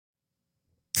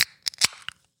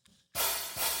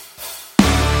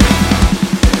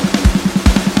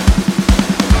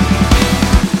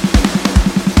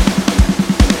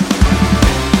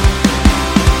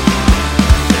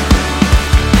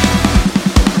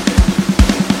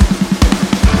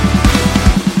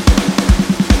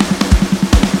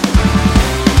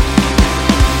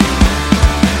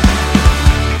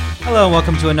Hello and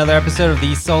welcome to another episode of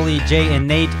the Solely Jay and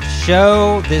Nate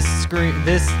Show. This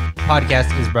podcast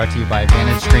is brought to you by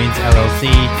Vantage Screens LLC.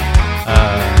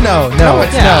 No,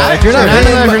 it's not. If you're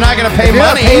not going to pay if you're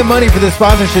not money. paying money for the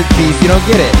sponsorship piece, you don't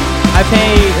get it. I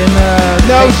pay in the...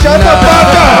 No, shut the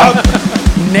fuck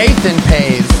up! Nathan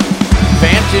pays.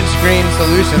 Vantage Screen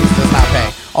Solutions does not pay.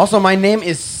 Also, my name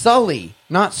is Sully,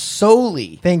 not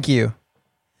Solely. Thank you.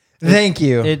 Thank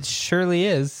you. It surely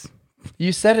is.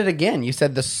 You said it again. You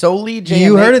said the Solely Jay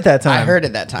You and Nate. heard it that time. I heard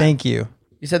it that time. Thank you.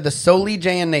 You said the Solely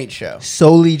Jay and Nate show.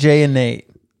 Solely Jay and Nate.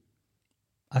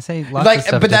 I say lots of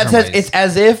stuff but that different says ways. it's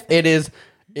as if it is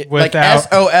like Without-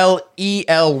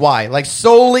 SOLELY, like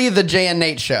solely the Jay and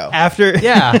Nate show. After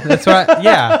Yeah, that's what.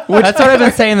 Yeah, that's what I've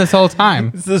been saying this whole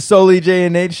time. it's the Solely Jay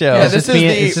and Nate show. Yeah, It's this just is me-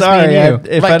 the- it's just Sorry, me and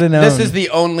you. if Like, I'd have known. this is the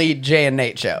only Jay and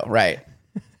Nate show, right?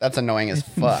 That's annoying as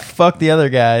fuck. Fuck the other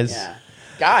guys. Yeah.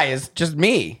 Guys, just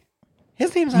me.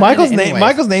 His name's not Michael's in it name. anyways.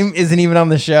 Michael's name isn't even on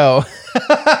the show.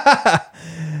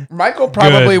 Michael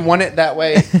probably won it that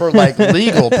way for like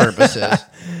legal purposes.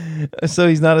 So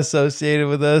he's not associated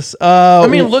with us. I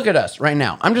mean, look at us right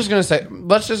now. I'm just gonna say,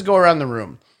 let's just go around the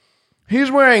room. He's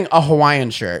wearing a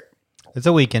Hawaiian shirt. It's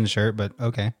a weekend shirt, but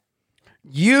okay.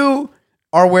 You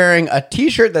are wearing a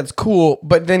t-shirt that's cool,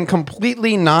 but then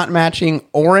completely not matching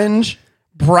orange,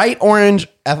 bright orange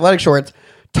athletic shorts,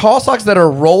 tall socks that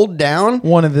are rolled down,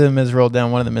 one of them is rolled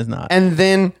down, one of them is not. and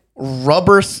then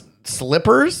rubber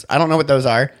slippers. I don't know what those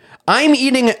are. I'm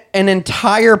eating an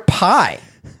entire pie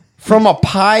from a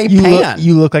pie pan.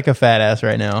 You look like a fat ass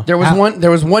right now. There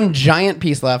was one giant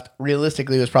piece left.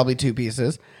 Realistically, it was probably two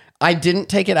pieces. I didn't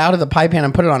take it out of the pie pan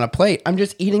and put it on a plate. I'm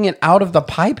just eating it out of the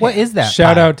pie pan. What is that?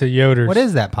 Shout pie? out to Yoder's. What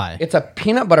is that pie? It's a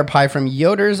peanut butter pie from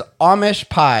Yoder's Amish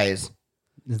Pies.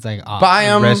 It's like Buy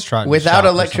a them restaurant without shop or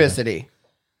something. electricity.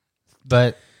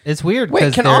 But it's weird. Wait,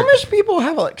 'cause can they're- Amish people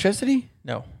have electricity?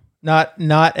 No, not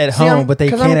at See, home, but they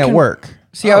 'cause can I'm at work.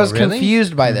 See, I Oh, was really?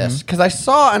 confused by this because I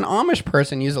saw an Amish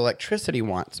person use electricity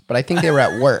once, but I think they were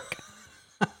at work.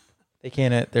 They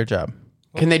can at their job.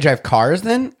 Can they drive cars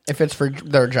then if it's for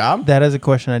their job? That is a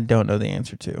question I don't know the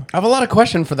answer to. I have a lot of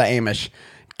questions for the Amish.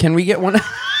 Can we get one?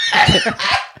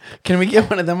 Can we get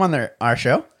one of them on our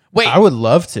show? Wait, I would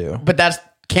love to. but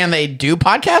can they do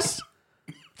podcasts?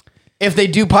 If they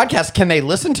do podcasts, can they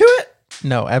listen to it?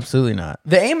 No, absolutely not.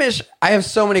 The Amish, I have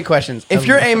so many questions. If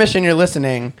you're Amish and you're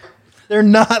listening, They're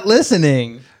not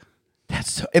listening.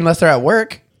 unless they're at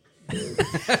work.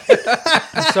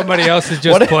 Somebody else is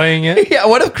just playing it. Yeah,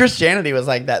 what if Christianity was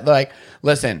like that? They're like,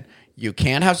 listen, you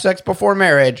can't have sex before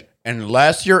marriage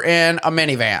unless you're in a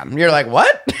minivan. You're like,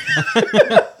 what?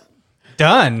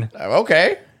 Done.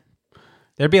 Okay.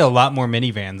 There'd be a lot more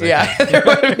minivans. I Yeah. think. There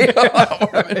would be a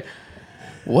lot more.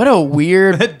 What a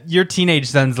weird. Your teenage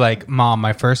son's like, Mom,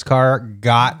 my first car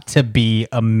got to be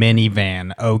a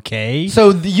minivan. Okay. So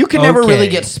you can never really Okay.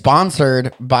 get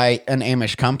sponsored by an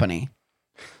Amish company.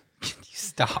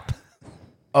 Stop.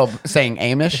 Oh, saying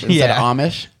Amish instead Yeah. of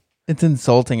Amish? It's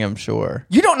insulting, I'm sure.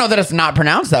 You don't know that it's not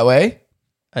pronounced that way.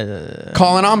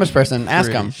 Call an Amish person. Ask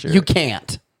pretty them. sure. You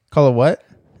can't. Call it what?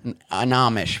 An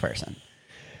Amish person.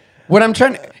 What I'm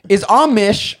trying to... Is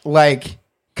Amish like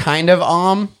kind of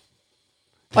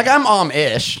Like I'm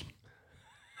Amish.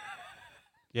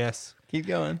 Yes. Keep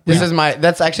going.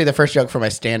 That's actually the first joke for my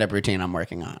stand-up routine I'm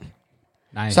working on.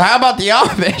 Nice. So how about the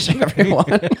Amish,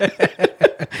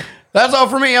 everyone? That's all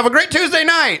for me. Have a great Tuesday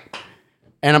night.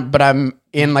 But I'm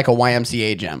in like a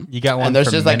YMCA gym. You got one And there's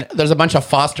for just minute- there's a bunch of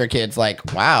foster kids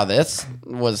like, wow, this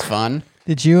was fun.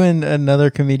 Did you and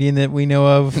another comedian that we know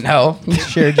of No.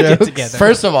 share jokes? together.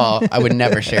 First of all, I would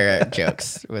never share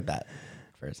jokes with that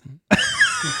person.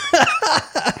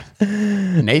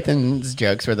 Nathan's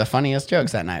jokes were the funniest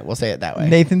jokes that night. We'll say it that way.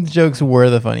 Nathan's jokes were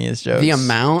the funniest jokes. The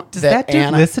amount Does that dude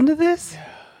Anna... listen to this?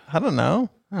 I don't know.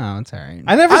 Oh, it's all right.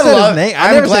 I never I said love- his name. I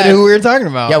I'm never glad- said who we were talking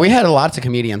about. Yeah, we had lots of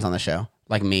comedians on the show,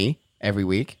 like me, every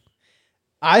week.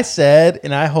 I said,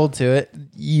 and I hold to it,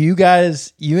 you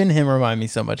guys, you and him remind me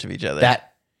so much of each other.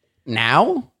 That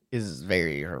now is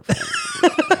very hurtful.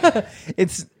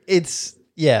 It's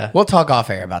yeah. We'll talk off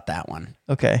air about that one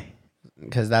Okay.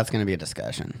 because that's going to be a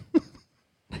discussion.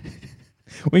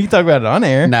 We can talk about it on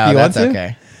air. No, Do you that's want to?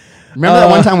 okay. Remember that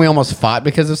one time we almost fought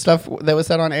because of stuff that was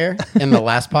said on air in the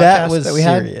last podcast That was we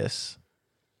had? serious.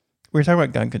 We were talking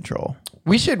about gun control.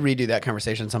 We should redo that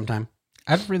conversation sometime.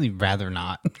 I'd really rather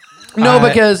not. No,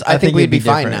 because I think think we'd it'd be be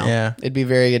fine different, now. yeah. It'd be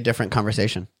a different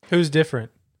conversation. Who's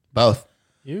different? Both.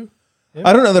 You?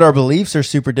 I don't know that our beliefs are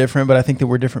super different, but I think that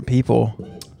we're different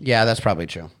people. Yeah, that's probably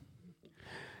true.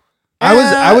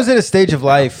 I was at a stage of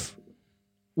life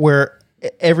where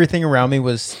everything around me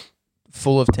was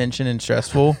full of tension and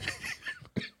stressful.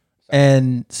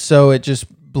 And so it just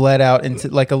bled out into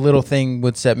like a little thing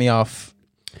would set me off,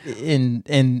 and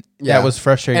that was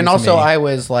frustrating. And to also, me. I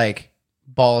was like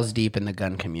balls deep in the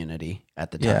gun community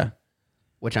at the time, Yeah.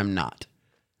 which I'm not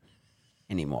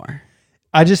anymore.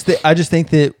 I just think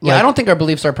that Yeah, I don't think our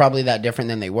beliefs are probably that different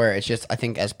than they were. It's just I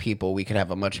think as people we could have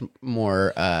a much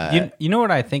more You know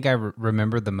what I think I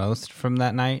remember the most from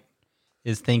that night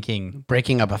is thinking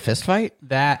breaking up a fist fight.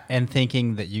 that and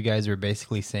thinking that you guys were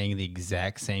basically saying the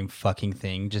exact same fucking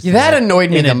thing. Just That in a-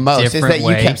 annoyed me in a the most is different that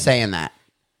way. you kept saying that.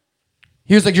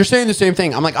 He was like, "You're saying the same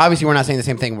thing." I'm like, "Obviously, we're not saying the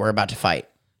same thing. We're about to fight."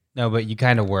 No, but you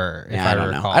kind of were. If Yeah, I don't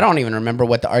recall. know. I don't even remember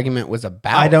what the argument was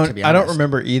about. I To be don't honest.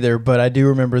 remember either, but I do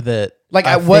remember that. Like,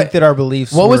 I what- think that our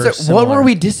beliefs. What was were it? Similar. What were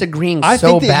we disagreeing I so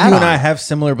think that bad you and on? I have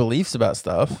similar beliefs about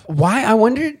stuff. Why? I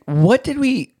wondered what did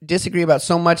we disagree about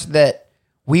so much that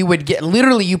we would get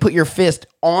literally. You put your fist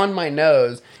on my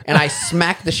nose and I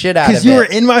smacked the shit out of it. Because you were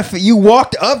in my, you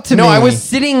walked up to me. No, I was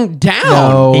sitting down.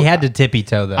 No. He had to tippy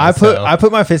toe though. I so.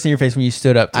 put my fist in your face when you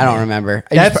stood up. To I me. don't remember.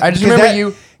 I That's just 'cause remember that-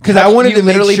 you because I wanted you to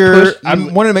make literally sure pushed- I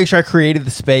wanted to make sure I created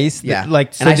the space. That, Yeah.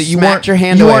 like so And I that you smacked weren't your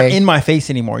hand you away. weren't in my face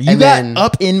anymore. You And got then-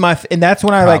 up in my and that's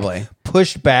when I Probably. like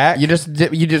pushed back You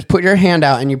just put your hand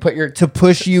out and you put your to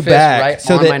push you fist back right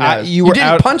so on that my nose. you were didn't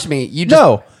out. punch me. You just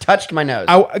No. touched my nose.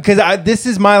 Because this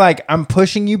is my like I'm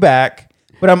pushing you back,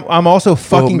 but I'm also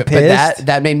fucking But pissed.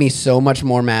 that made me so much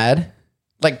more mad.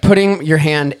 Like putting your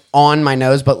hand on my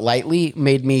nose but lightly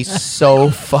made me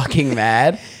so fucking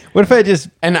mad. What if I just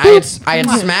And I had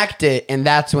smacked it, and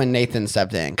that's when Nathan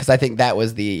stepped in because I think that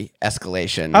was the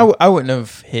escalation. I wouldn't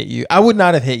have hit you. I would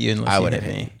not have hit you unless I you would hit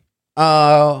have hit me.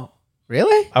 Oh,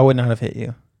 really? I would not have hit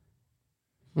you.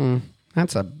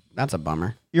 That's a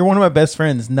bummer. You're one of my best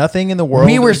friends. Nothing in the world.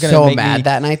 We were is gonna so make mad me-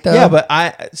 that night, though. Yeah, but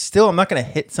I'm not gonna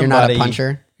hit You're somebody. not a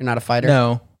puncher. You're not a fighter.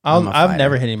 No, I'm a I've fighter.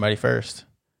 never hit anybody first.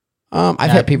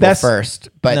 I've hit people that's- first,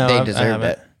 but No, they I deserved haven't.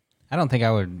 it. I don't think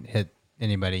I would hit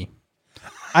anybody.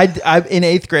 I in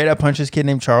 8th grade I punched this kid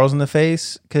named Charles in the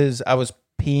face because I was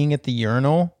peeing at the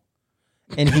urinal,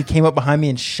 and he came up behind me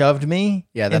and shoved me.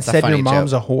 Yeah, that's a and said funny your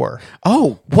mom's joke. a whore.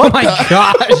 Oh, what my the-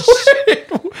 gosh.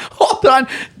 Hold on.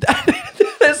 That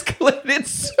escalated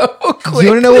so quickly. Do you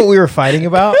want to know what we were fighting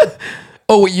about?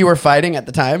 Oh, what you were fighting at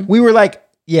the time? We were like,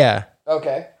 yeah,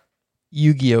 Okay.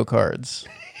 Yu-Gi-Oh cards.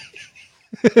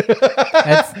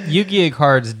 That's Yu-Gi-Oh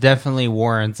cards definitely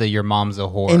warrants a your mom's a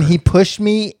whore. And he pushed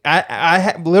me. I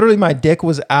had literally my dick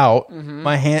was out. Mm-hmm.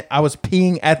 My hand. I was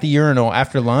peeing at the urinal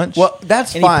after lunch. Well,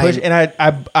 that's and fine. He pushed,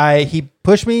 and he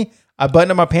pushed me. I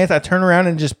buttoned up my pants. I turned around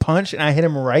and just punched, and I hit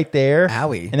him right there.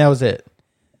 Owie. And that was it.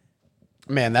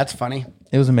 Man, that's funny.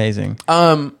 It was amazing.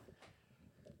 Wow.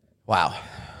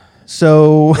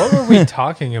 So What were we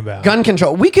talking about? Gun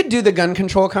control. We could do the gun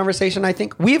control conversation. I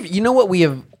think you know what we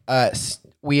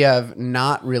have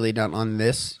not really done on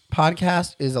this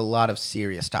podcast is a lot of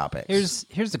serious topics.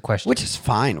 Here's the question. which is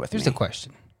fine with Here's me. the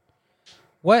question.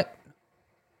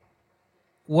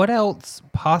 What else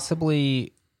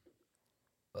possibly,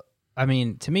 I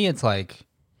mean, to me it's like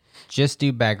just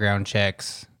do background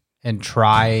checks and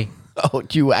try. Oh,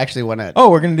 do you actually want to?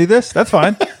 we're gonna do this. That's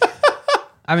fine.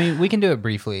 I mean, we can do it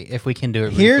briefly if we can do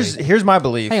it briefly. Here's my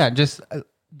belief. Hang on,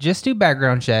 just do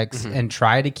background checks and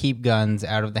try to keep guns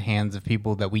out of the hands of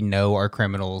people that we know are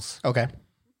criminals. Okay,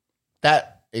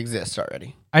 that exists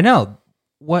already. I know.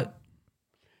 What?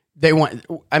 They want.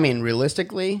 I mean,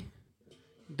 realistically,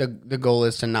 the goal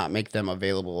is to not make them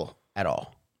available at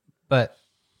all. But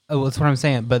that's what I'm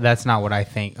saying. But that's not what I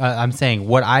think. I'm saying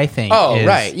what I think. Oh, is,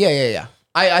 right. Yeah.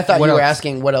 I thought What you were else?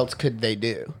 asking what else could they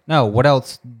do. No, what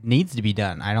else needs to be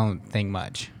done? I don't think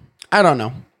much. I don't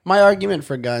know. My argument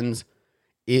for guns,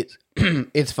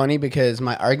 it's funny because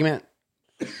my argument,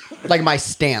 like my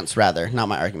stance rather, not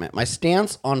my argument. My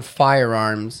stance on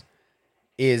firearms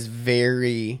is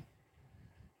very,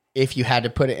 if you had to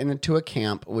put it into a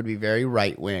camp, would be very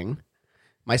right wing.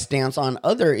 My stance on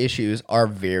other issues are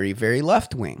very, very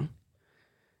left wing.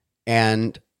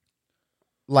 And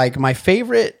like my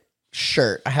favorite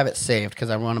shirt, I have it saved because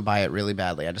I want to buy it really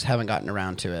badly. I just haven't gotten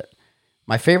around to it.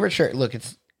 My favorite shirt, look,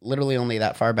 it's literally only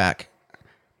that far back.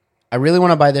 I really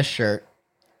want to buy this shirt.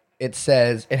 It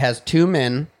says, it has two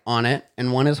men on it,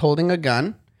 and one is holding a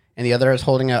gun, and the other is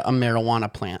holding a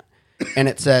marijuana plant. And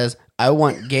it says, I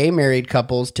want gay married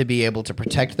couples to be able to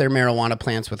protect their marijuana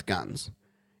plants with guns.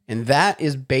 And that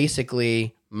is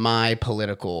basically my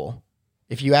political.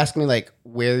 If you ask me, like,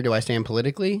 where do I stand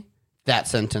politically? That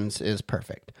sentence is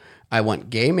perfect. I want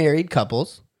gay married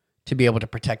couples to be able to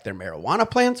protect their marijuana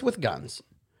plants with guns.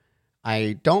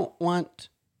 I don't want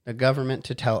the government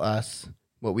to tell us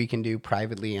what we can do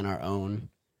privately in our own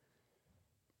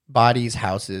bodies,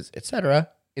 houses, etc.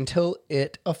 until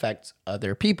it affects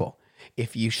other people.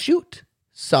 If you shoot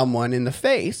someone in the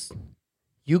face,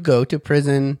 you go to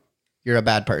prison. You're a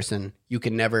bad person. You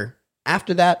can never,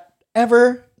 after that,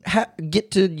 ever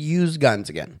get to use guns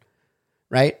again,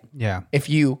 right? Yeah. If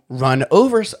you run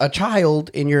over a child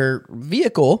in your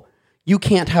vehicle, you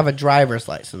can't have a driver's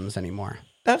license anymore.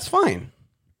 That's fine.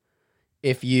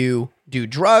 If you do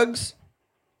drugs,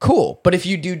 cool. But if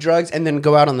you do drugs and then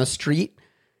go out on the street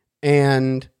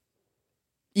and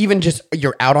even just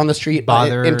you're out on the street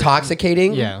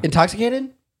intoxicated,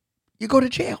 you go to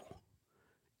jail.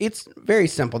 It's very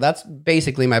simple. That's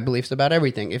basically my beliefs about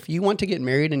everything. If you want to get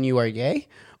married and you are gay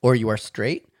or you are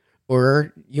straight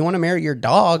or you want to marry your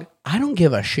dog, I don't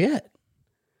give a shit.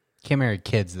 Can't marry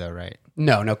kids though, right?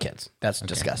 No kids. That's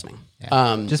disgusting.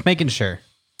 Yeah. Just making sure.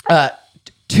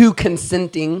 Two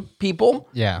consenting people.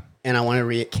 Yeah. And I want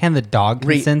to Can the dog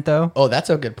consent though? Oh,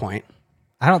 that's a good point.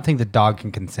 I don't think the dog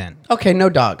can consent. Okay, no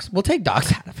dogs. We'll take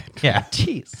dogs out of it. Yeah.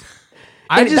 Jeez.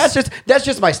 That's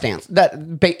just my stance.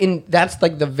 That's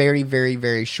like the very, very,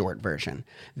 very short version.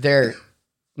 There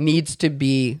needs to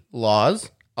be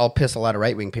laws. I'll piss a lot of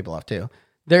right-wing people off too.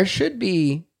 There should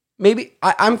be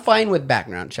I'm fine with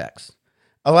background checks.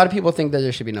 A lot of people think that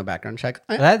there should be no background checks.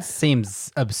 That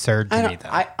seems absurd to me, though.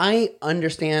 I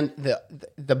understand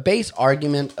the base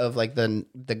argument of like the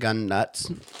gun nuts,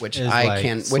 which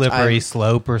slippery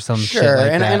slope or some shit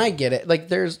like that. And I get it. Like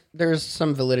there's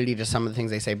some validity to some of the things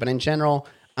they say, but in general,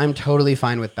 I'm totally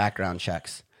fine with background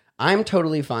checks. I'm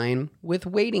totally fine with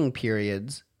waiting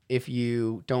periods if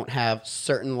you don't have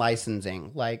certain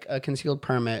licensing, like a concealed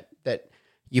permit that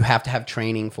you have to have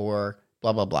training for,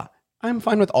 blah blah blah. I'm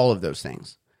fine with all of those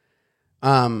things.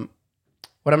 What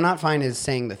I'm not fine is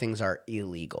saying that things are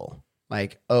illegal.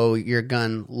 Like, oh, your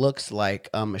gun looks like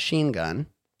a machine gun,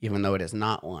 even though it is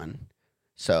not one.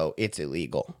 So it's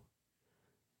illegal.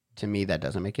 To me, that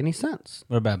doesn't make any sense.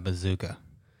 What about bazooka?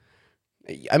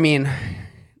 I mean,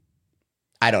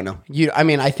 I don't know.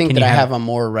 I think that I have a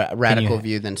more radical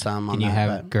view than some on that. Can you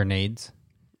have grenades?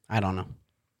 I don't know.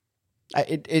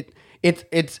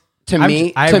 It's to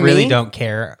me. I really don't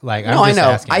care. Like, no, I'm just I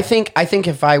know. asking. I think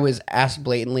if I was asked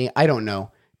blatantly, I don't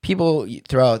know. People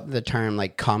throw out the term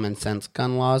like common sense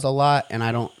gun laws a lot, and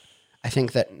I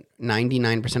think that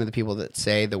 99% of the people that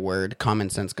say the word common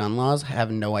sense gun laws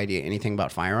have no idea anything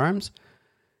about firearms.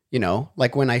 You know,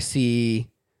 like when I see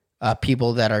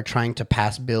people that are trying to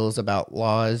pass bills about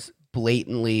laws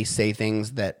blatantly say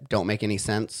things that don't make any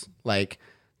sense. Like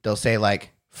they'll say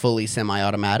like fully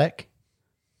semi-automatic.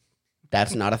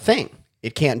 That's not a thing.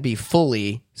 It can't be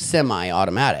fully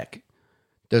semi-automatic.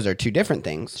 Those are two different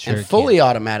things. Sure, and fully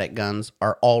automatic guns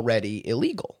are already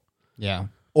illegal. Yeah.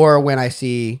 Or when I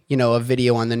see, a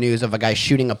video on the news of a guy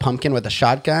shooting a pumpkin with a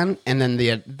shotgun, and then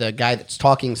the guy that's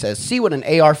talking says, "See what an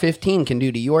AR-15 can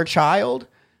do to your child?"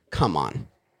 Come on.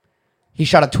 He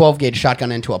shot a 12-gauge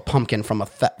shotgun into a pumpkin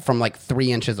from like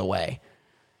 3 inches away.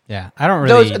 Yeah, I don't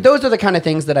really. Those are the kind of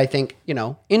things that I think,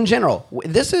 in general,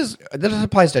 this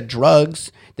applies to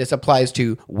drugs. This applies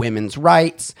to women's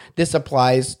rights. This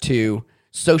applies to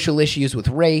social issues with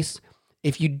race.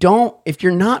 If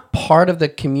you're not part of the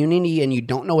community and you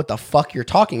don't know what the fuck you're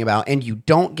talking about and you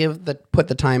don't put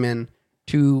the time in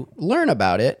to learn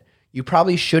about it, you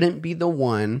probably shouldn't be the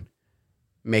one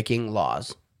making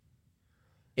laws.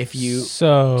 Does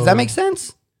that make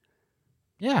sense?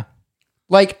 Yeah.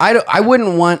 Like, I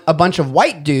wouldn't want a bunch of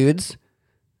white dudes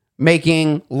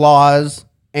making laws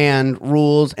and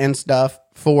rules and stuff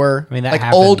for that like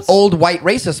happens. old white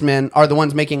racist men are the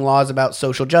ones making laws about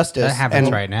social justice. That happens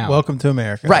right now. Welcome to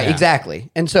America. Right, Yeah. exactly.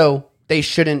 And so they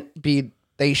shouldn't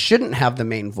have the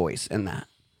main voice in that.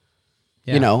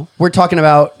 Yeah. If we're talking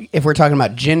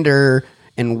about gender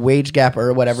and wage gap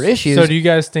or whatever issues. So do you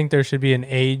guys think there should be an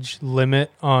age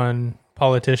limit on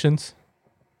politicians?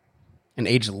 An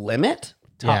age limit?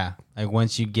 Yeah. Like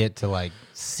once you get to like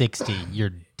 60,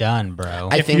 you're done, bro.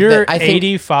 I If think you're that- I think-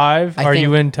 85, I are think-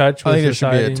 you in touch I with think there should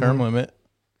be society? a term limit.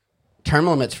 Term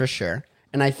limits for sure.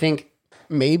 And I think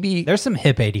maybe. There's some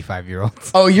hip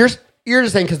 85-year-olds. Oh, you're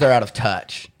just saying because they're out of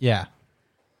touch. Yeah.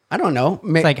 I don't know.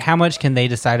 It's like, how much can they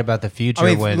decide about the future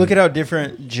I mean, when... look at how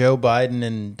different Joe Biden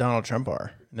and Donald Trump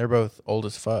are. They're both old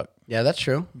as fuck. Yeah, that's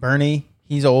true. Bernie,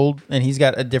 he's old and he's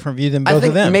got a different view than I both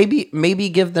think of them. maybe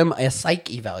give them a psych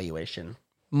evaluation.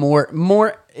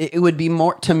 More. It would be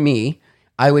more to me.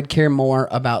 I would care more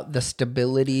about the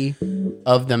stability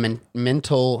of the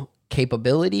mental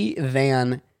capability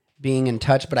than being in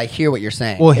touch. But I hear what you're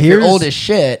saying. Well, if you're old as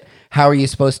shit, how are you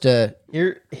supposed to?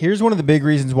 Here's one of the big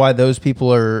reasons why those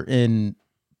people are in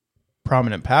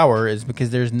prominent power is because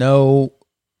there's no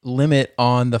limit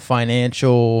on the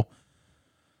financial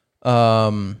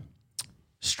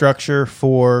structure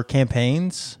for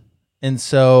campaigns. And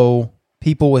so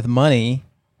people with money,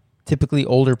 typically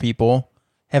older people,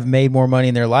 have made more money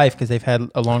in their life because they've had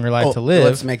a longer life to live.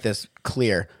 Let's make this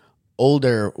clear.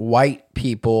 Older white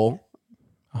people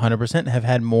 100% have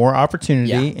had more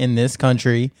opportunity in this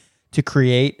country to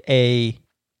create a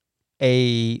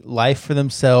life for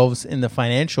themselves in the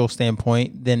financial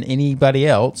standpoint than anybody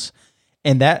else.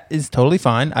 And that is totally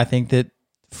fine. I think that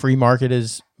free market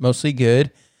is mostly good.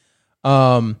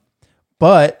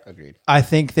 But Agreed. I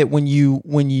think that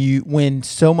when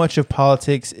so much of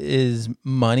politics is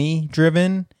money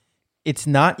driven, it's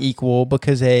not equal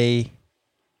because a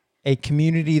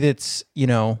community that's,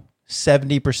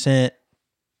 70%,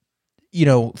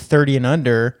 30 and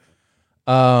under,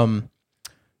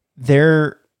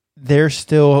 they're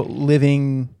still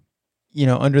living,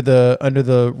 under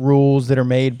the rules that are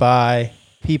made by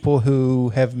people who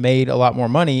have made a lot more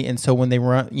money. And so when they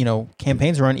run,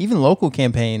 campaigns run, even local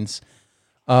campaigns,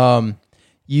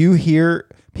 you hear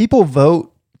people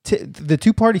vote. The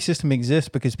two-party system exists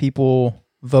because people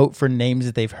vote for names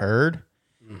that they've heard,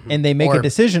 and they make Or a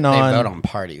decision on. They vote on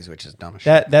parties, which is dumb as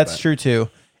shit. That's true too.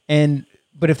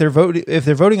 But if they're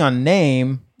voting on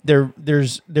name,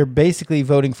 they're basically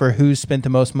voting for who's spent the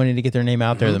most money to get their name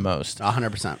out there the most.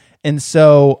 100%. And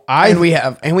so we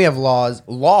have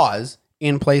laws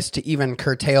in place to even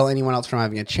curtail anyone else from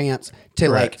having a chance to,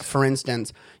 Correct. like, for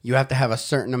instance, you have to have a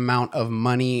certain amount of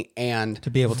money and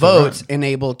to be able to votes run. and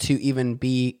able to even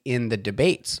be in the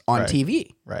debates on Right.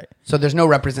 TV. Right. So there's no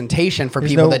representation for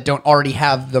There's people no- that don't already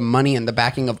have the money and the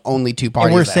backing of only two parties.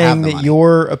 And we're that saying have the that money.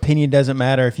 your opinion doesn't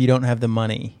matter if you don't have the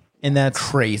money, and that's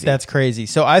Crazy. That's crazy.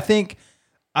 So I think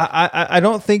I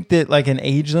don't think that like an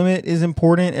age limit is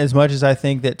important as much as I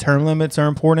think that term limits are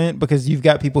important because you've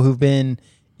got people who've been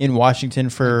in Washington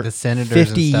for the senators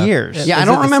 50 and stuff. years. Yeah, Is I it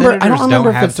don't the remember. I don't senators remember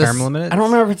don't if have it's the, term limits? I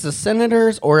don't remember if it's the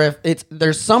senators or if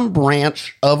there's some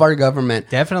branch of our government,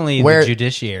 Definitely where the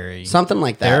judiciary. something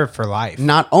like that. They're for life.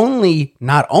 Not only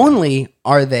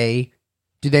do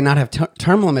they not have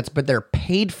term limits, but they're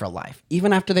paid for life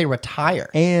even after they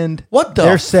retire. And What the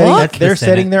they're setting fuck? they're The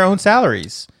setting Senate. their own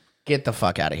salaries. Get the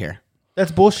fuck out of here.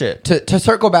 That's bullshit. To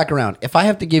circle back around, if I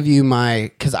have to give you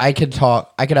because I could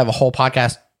have a whole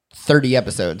podcast, 30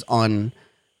 episodes on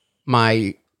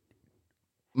my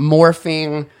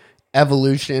morphing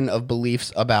evolution of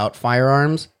beliefs about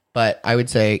firearms, but I would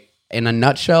say in a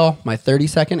nutshell, my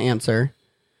 30-second answer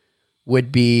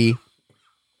would be,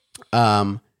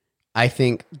 I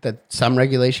think that some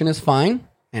regulation is fine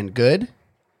and good.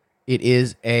 It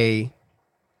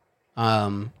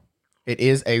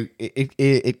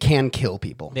can kill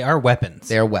people. They are weapons.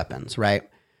 They're weapons, right?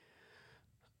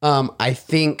 I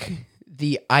think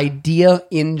the idea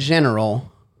in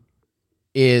general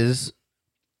is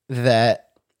that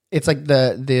it's like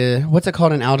the what's it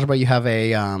called in algebra? You have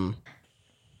a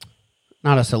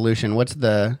not a solution. What's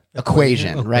the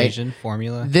equation, right? Equation,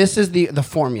 formula. This is the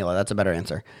formula. That's a better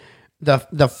answer.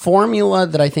 The formula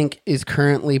that I think is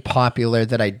currently popular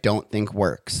that I don't think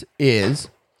works is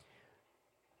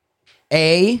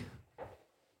A,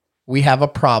 we have a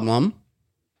problem,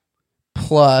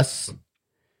 plus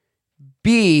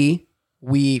B,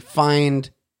 we find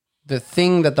the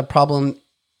thing that the problem,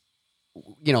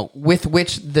 with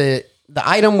which the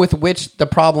item with which the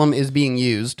problem is being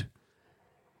used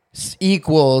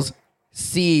equals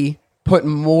C, put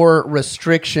more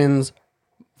restrictions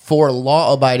for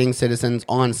law-abiding citizens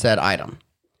on said item.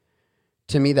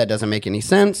 To me, that doesn't make any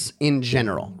sense in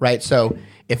general, right? So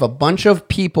if a bunch of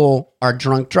people are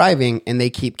drunk driving and they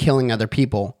keep killing other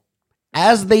people,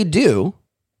 as they do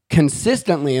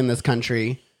consistently in this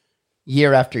country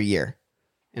year after year.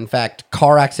 In fact,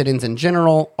 car accidents in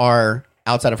general are,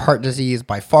 outside of heart disease,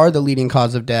 by far the leading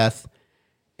cause of death.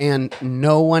 And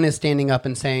no one is standing up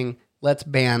and saying, let's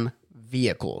ban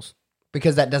vehicles,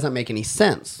 because that doesn't make any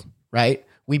sense, right?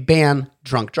 We ban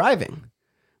drunk driving.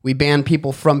 We ban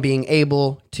people from being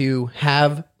able to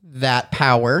have that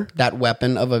power, that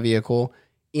weapon of a vehicle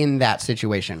in that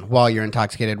situation while you're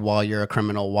intoxicated, while you're a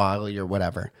criminal, while you're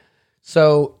whatever.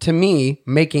 So to me,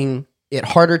 making it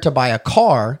harder to buy a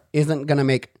car isn't going to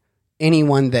make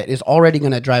anyone that is already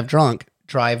going to drive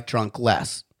drunk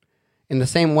less. In the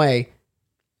same way,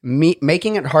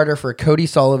 making it harder for Cody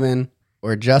Sullivan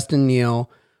or Justin Neal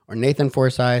or Nathan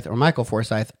Forsyth or Michael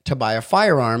Forsyth to buy a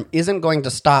firearm isn't going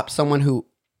to stop someone who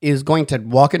is going to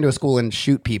walk into a school and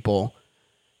shoot people.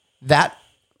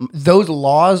 Those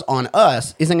laws on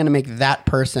us isn't going to make that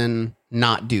person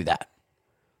not do that.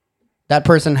 That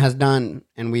person has done,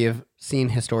 and we have seen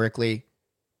historically,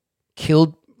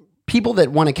 killed people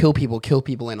that want to kill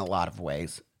people in a lot of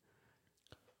ways.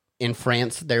 In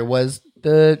France, there was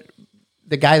the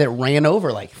guy that ran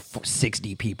over like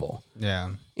 60 people.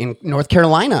 Yeah. In North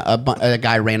Carolina, a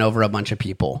guy ran over a bunch of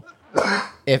people.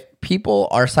 If people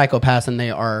are psychopaths and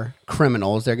they are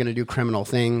criminals, they're going to do criminal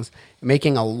things.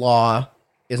 Making a law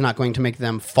is not going to make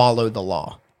them follow the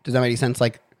law. Does that make sense?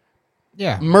 Like,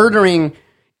 Yeah. murdering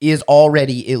is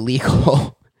already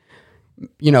illegal,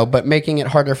 but making it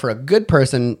harder for a good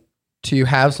person to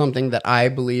have something that I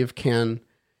believe can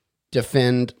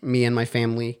defend me and my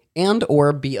family and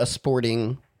or be a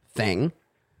sporting thing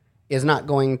is not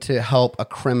going to help a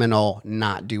criminal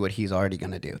not do what he's already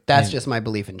going to do. That's just my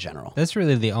belief in general. That's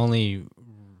really the only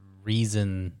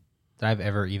reason that I've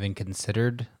ever even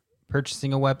considered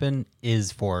purchasing a weapon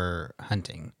is for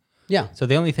hunting. Yeah. So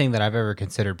the only thing that I've ever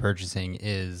considered purchasing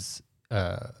is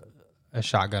a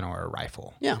shotgun or a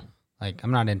rifle. Yeah. Like,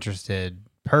 I'm not interested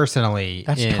personally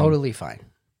That's in totally fine.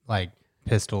 like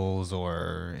pistols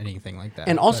or anything like that.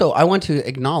 And also, I want to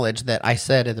acknowledge that I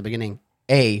said at the beginning,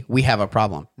 we have a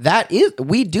problem.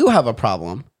 We do have a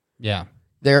problem. Yeah.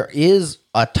 There is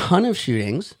a ton of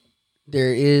shootings.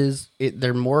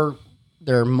 They're more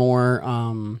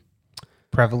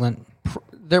Prevalent.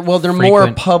 they're more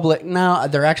Frequent. public. No,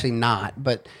 they're actually not,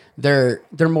 but they're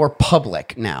more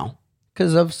public now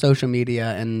because of social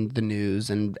media and the news,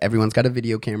 and everyone's got a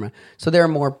video camera. So they're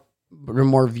more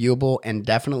viewable, and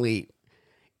definitely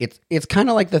it's kind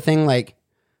of like the thing like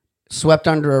swept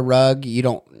under a rug. You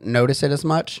don't notice it as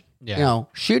much. Yeah.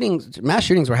 Mass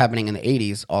shootings were happening in the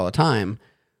 80s all the time,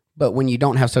 but when you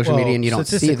don't have social media and you don't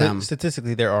see them,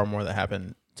 Statistically, there are more that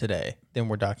happen today than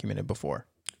were documented before.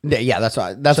 yeah, that's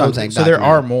what I'm saying. So there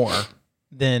are documented. more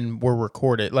than were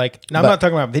recorded. Like, now I'm not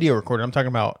talking about video recorded. I'm talking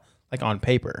about like on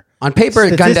paper. On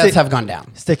paper, gun deaths have gone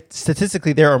down.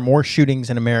 Statistically, there are more shootings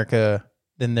in America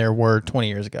than there were 20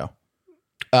 years ago.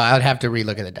 I'd have to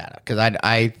relook at the data because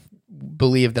I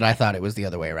believe that I thought it was the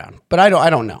other way around, but I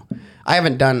don't know. I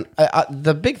haven't done.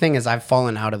 The big thing is I've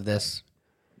fallen out of this.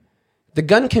 The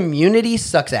gun community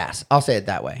sucks ass. I'll say it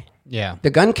that way. Yeah. The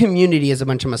gun community is a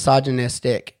bunch of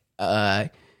misogynistic,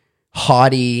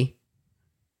 haughty,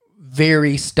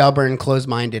 very stubborn,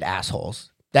 closed-minded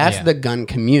assholes. That's Yeah. the gun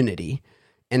community,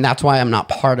 and that's why I'm not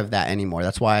part of that anymore.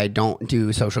 That's why I don't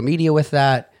do social media with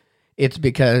that. It's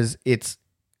because it's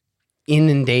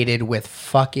inundated with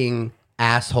fucking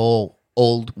asshole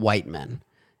old white men.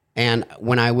 And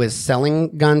when I was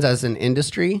selling guns as an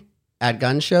industry at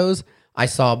gun shows, I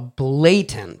saw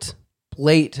blatant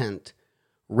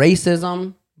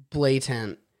racism,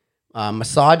 blatant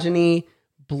misogyny,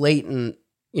 blatant,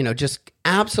 just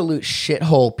absolute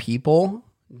shithole people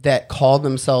that call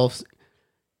themselves,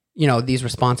 these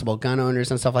responsible gun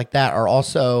owners and stuff like that are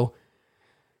also,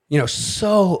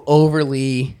 so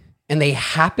overly, and they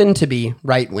happen to be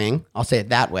right wing. I'll say it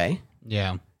that way.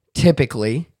 Yeah.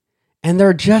 Typically, and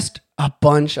they're just a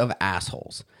bunch of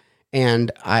assholes.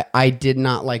 And I did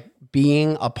not like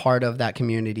being a part of that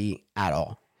community at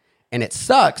all. And it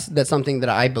sucks that something that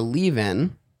I believe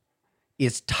in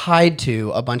is tied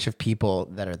to a bunch of people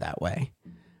that are that way.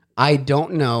 I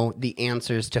don't know the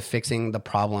answers to fixing the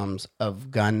problems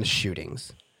of gun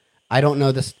shootings. I don't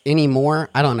know this anymore.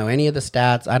 I don't know any of the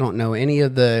stats. I don't know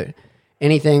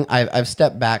anything. I've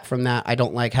stepped back from that. I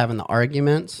don't like having the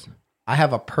arguments. I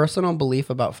have a personal belief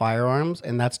about firearms,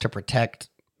 and that's to protect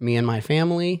me and my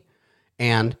family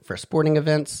and for sporting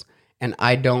events. And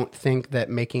I don't think that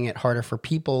making it harder for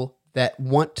people that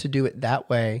want to do it that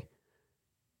way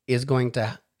is going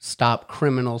to stop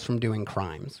criminals from doing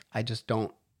crimes. I just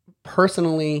don't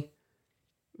personally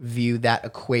view that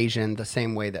equation the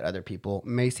same way that other people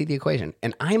may see the equation.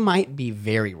 And I might be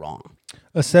very wrong.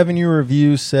 A 7-year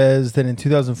review says that in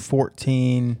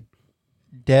 2014,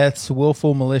 deaths,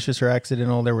 willful, malicious, or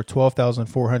accidental, there were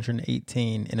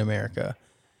 12,418 in America.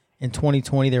 In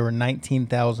 2020, there were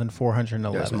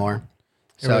 19,411. There's more.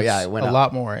 There So was yeah, it went a up.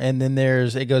 lot more. And then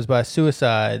it goes by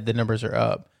suicide, the numbers are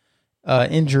up.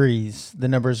 Injuries, the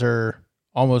numbers are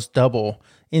almost double.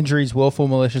 Injuries, willful,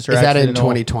 malicious, or Is that in accidental.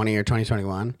 2020 or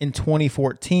 2021? In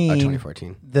 2014,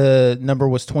 2014. the number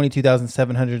was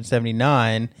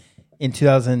 22,779. In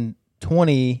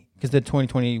 2020, because the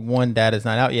 2021 data is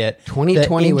not out yet,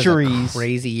 2020 the was a injuries,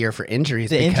 crazy year for injuries.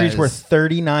 the injuries were because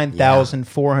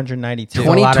 39,492. A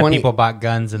lot of 2020 people bought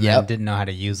guns and Yep. then didn't know how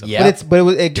to use them. Yep. But it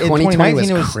was in 2020 was 2019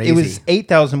 it was crazy.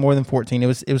 8,000 more than 14. It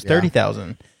was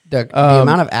 30,000. the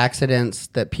amount of accidents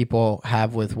that people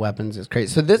have with weapons is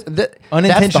crazy. So that's the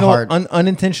Unintentional hard.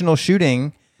 unintentional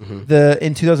shooting. Mm-hmm.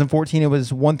 In 2014 it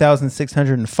was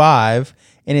 1,605,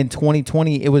 and in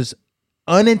 2020 it was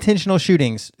unintentional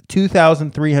shootings,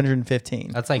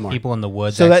 2,315. That's like people in the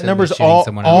woods. So that accidentally number's shooting all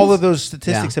someone all else. of those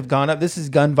statistics have gone up. This is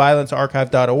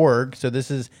gunviolencearchive.org. So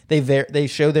this is they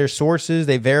show their sources,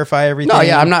 they verify everything. No,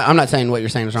 yeah, I'm not saying what you're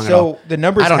saying is wrong at all. So the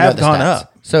numbers I don't have know the gone stats.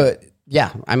 up. So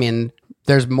yeah, I mean,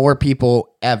 there's more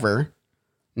people ever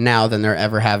now than there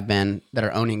ever have been that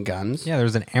are owning guns. Yeah,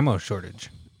 there's an ammo shortage.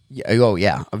 Yeah, oh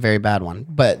yeah, a very bad one.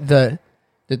 But the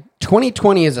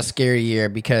 2020 is a scary year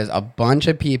because a bunch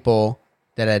of people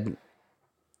that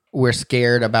were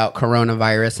scared about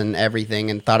coronavirus and everything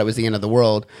and thought it was the end of the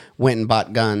world went and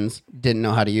bought guns, didn't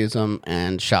know how to use them,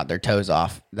 and shot their toes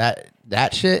off.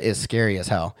 That shit is scary as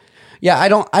hell. Yeah, I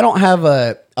don't have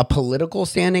a political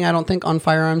standing, I don't think, on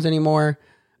firearms anymore.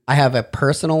 I have a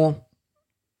personal,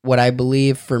 what I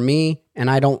believe for me, and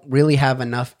I don't really have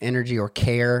enough energy or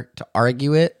care to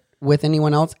argue it with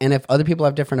anyone else. And if other people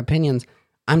have different opinions,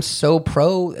 I'm so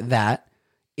pro that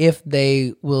if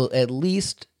they will at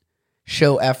least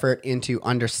show effort into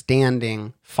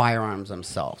understanding firearms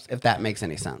themselves, if that makes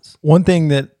any sense. One thing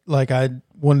that like I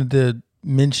wanted to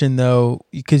mention though,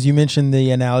 because you mentioned the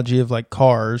analogy of like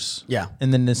cars, Yeah.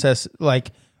 and the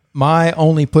like my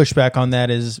only pushback on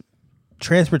that is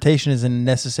transportation is a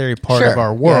necessary part Sure. of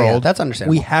our Yeah, world. yeah, that's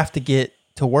understandable. We have to get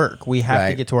to work. We have to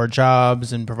Right. get to our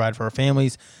jobs and provide for our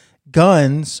families.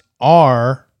 Guns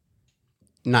are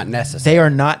Not necessary. they are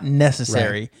not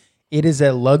necessary. It is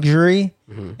a luxury,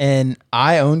 and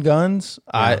I own guns.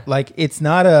 I like it's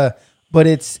not a, but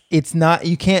it's not.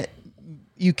 You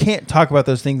can't talk about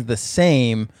those things the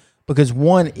same because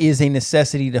one is a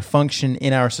necessity to function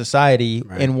in our society,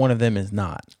 and one of them is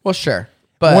not. Well, sure.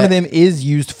 But One of them is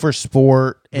used for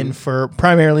sport and for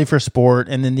primarily for sport,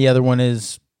 and then the other one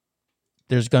is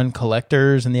there's gun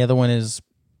collectors, and the other one is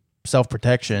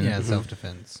self-protection. Yeah,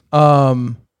 self-defense.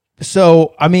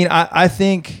 So I mean, I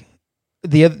think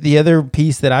the other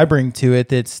piece that I bring to it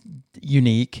that's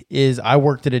unique is I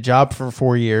worked at a job for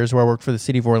 4 years where I worked for the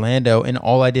city of Orlando, and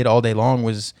all I did all day long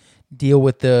was deal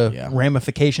with the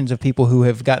ramifications of people who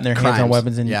have gotten their hands on Crimes.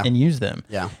 weapons and Yeah. use them.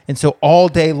 Yeah. And so all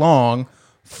day long,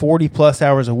 40 plus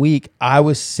hours a week, I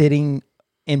was sitting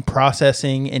and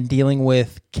processing and dealing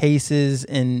with cases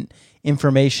and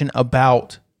information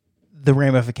about the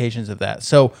ramifications of that.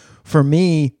 So for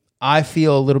me, I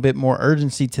feel a little bit more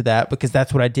urgency to that because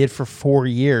that's what I did for 4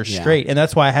 years straight. And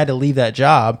that's why I had to leave that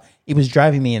job. It was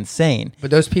driving me insane.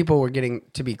 But those people were getting,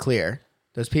 to be clear,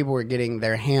 those people were getting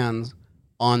their hands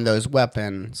on those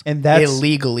weapons And that's-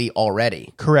 illegally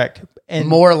already. Correct. And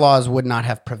More laws would not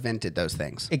have prevented those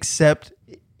things. except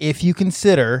if you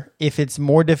consider if it's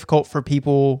more difficult for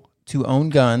people to own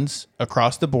guns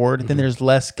across the board, then there's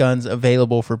less guns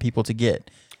available for people to get.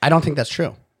 I don't think that's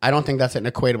true. I don't think that's an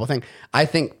equatable thing. I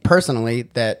think personally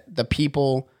that the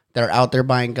people that are out there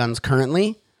buying guns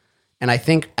currently, and I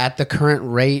think at the current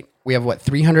rate, we have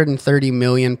 330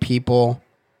 million people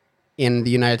in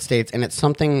the United States, and it's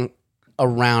something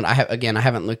around. I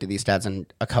haven't looked at these stats in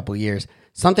a couple years.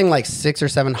 Something like 600 or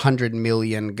 700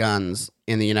 million guns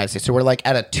in the United States. So we're like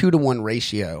at a 2-to-1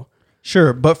 ratio.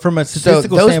 Sure, but from a So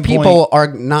statistical those standpoint, people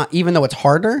are not, even though it's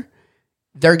harder,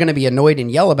 they're going to be annoyed and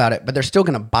yell about it, but they're still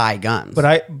going to buy guns.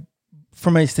 but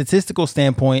from a statistical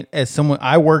standpoint, as someone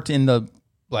I worked in the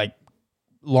like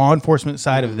law enforcement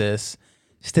side of this,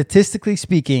 statistically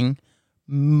speaking,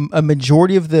 a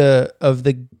majority of the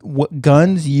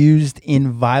guns used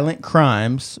in violent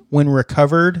crimes, when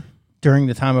recovered during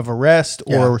the time of arrest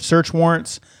or search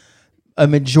warrants, a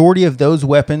majority of those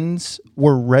weapons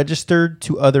were registered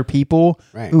to other people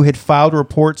who had filed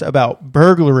reports about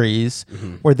burglaries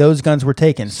where those guns were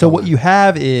taken. So what you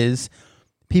have is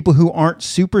people who aren't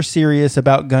super serious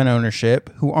about gun ownership,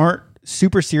 who aren't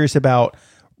super serious about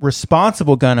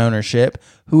responsible gun ownership,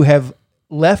 who have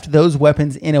left those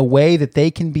weapons in a way that they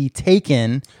can be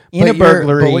taken in a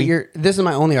burglary. This is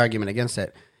my only argument against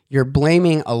it. You're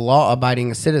blaming a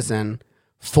law-abiding citizen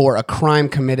for a crime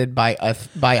committed by a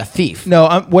thief.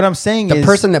 No, what I'm saying The is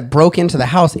person that broke into the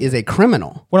house is a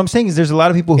criminal. what I'm saying is there's a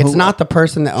lot of people who It's not the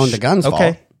person that owned the guns.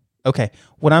 Okay.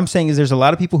 What I'm saying is there's a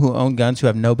lot of people who own guns who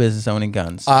have no business owning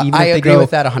guns. I if they agree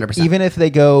with that 100%. Even if they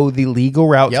go the legal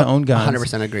route to own guns.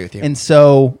 100% agree with you. And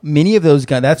so many of those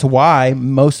guns, that's why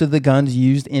most of the guns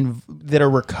used that are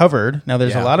recovered. Now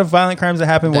there's a lot of violent crimes that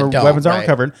happen where weapons aren't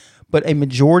recovered, but a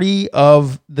majority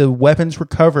of the weapons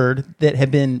recovered that have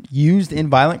been used in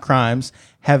violent crimes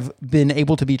have been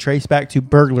able to be traced back to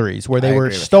burglaries where they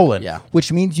were stolen.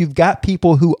 Which means you've got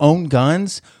people who own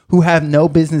guns who have no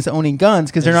business owning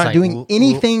guns because they're not doing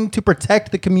anything to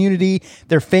protect the community,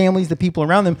 their families, the people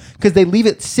around them, because they leave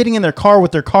it sitting in their car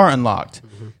with their car unlocked.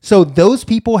 So those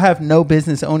people have no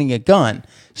business owning a gun.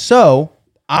 So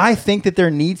I think that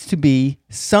there needs to be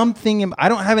something. I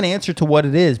don't have an answer to what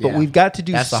it is, but Yeah. we've got to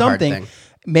do That's the hard something. thing.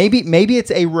 Maybe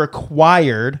it's a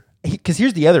required. Because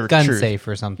here's the other Gun truth. safe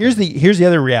or something. Here's the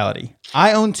other reality.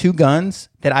 I own 2 guns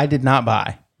that I did not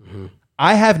buy.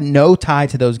 I have no tie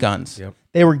to those guns. Yep.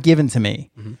 They were given to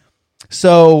me.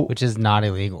 So which is not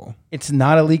illegal. it's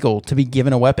not illegal to be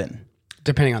given a weapon.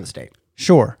 Depending on the state.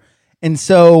 Sure. And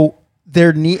so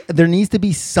there needs to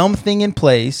be something in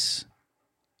place.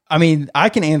 I mean, I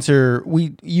can answer.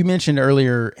 You mentioned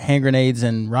earlier hand grenades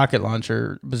and rocket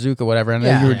launcher, bazooka, whatever. I know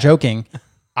Yeah. you were joking.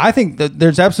 I think that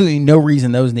there's absolutely no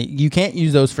reason you can't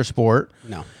use those for sport,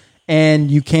 No.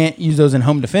 and you can't use those in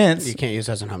home defense. You can't use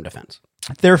those in home defense.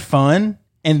 They're fun,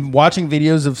 and watching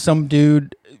videos of some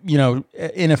dude,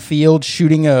 in a field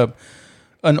shooting an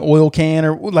oil can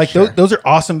or like Sure. those are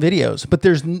awesome videos. But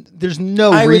there's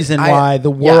no reason why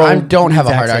the Yeah, world I don't have a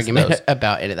needs hard access to argument those.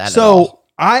 about it. That at So all.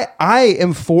 I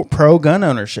am for pro gun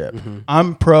ownership. Mm-hmm.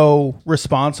 I'm pro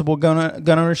responsible gun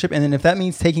ownership, and then if that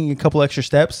means taking a couple extra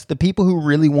steps, the people who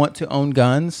really want to own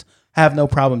guns have no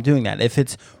problem doing that. If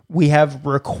it's we have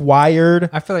required,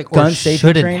 I feel like gun or safety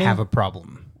shouldn't training, have a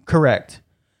problem. correct.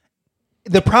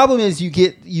 The problem is you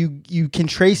can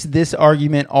trace this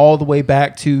argument all the way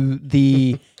back to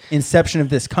the inception of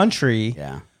this country.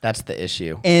 Yeah, that's the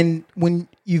issue. And when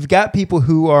you've got people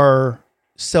who are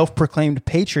self-proclaimed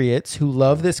patriots who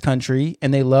love this country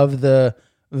and they love the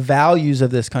values of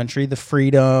this country, the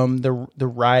freedom, the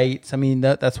rights. I mean,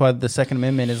 that's why the Second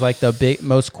Amendment is like the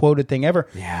most quoted thing ever.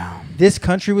 Yeah. This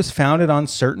country was founded on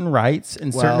certain rights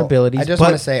and certain abilities. I just but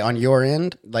want to say on your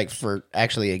end, like for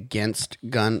actually against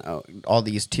gun, all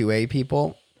these 2A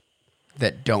people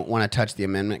that don't want to touch the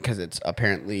amendment because it's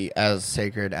apparently as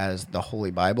sacred as the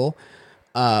Holy Bible,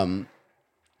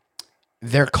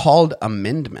 they're called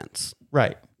amendments.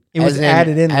 right. It was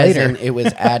added in later. It was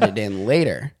added in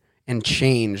later and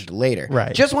changed later.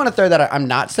 Right. Just want to throw that out. I'm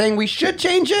not saying we should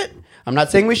change it. I'm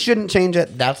not saying we shouldn't change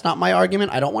it. That's not my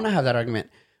argument. I don't want to have that argument.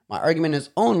 My argument is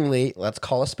only, let's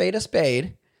call a spade a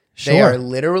spade. They Sure. are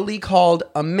literally called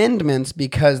amendments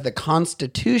because the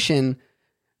Constitution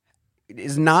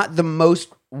is not the most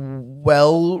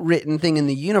well-written thing in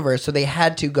the universe. So they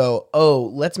had to go,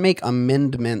 let's make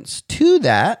amendments to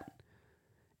that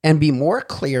and be more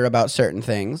clear about certain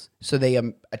things. So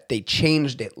they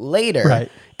changed it later.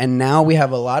 Right. And now we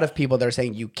have a lot of people that are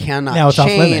saying you cannot Now it's off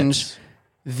change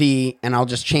limits. and I'll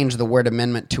just change the word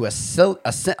amendment to a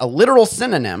literal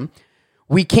synonym.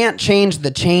 We can't change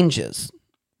the changes.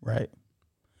 Right.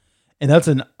 And that's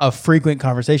a frequent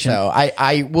conversation. So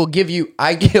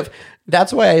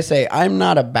that's why I say I'm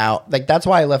not about, like, that's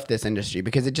why I left this industry,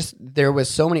 because there was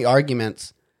so many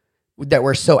arguments that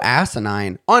were so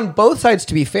asinine on both sides,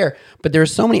 to be fair, but there were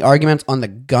so many arguments on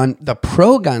the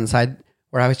pro gun side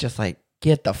where I was just like,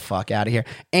 get the fuck out of here.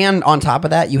 And on top of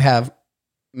that, you have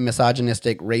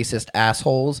misogynistic, racist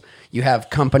assholes. You have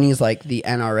companies like the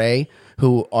NRA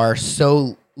who are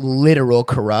so literal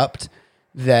corrupt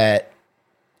that,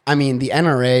 I mean, the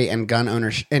NRA and gun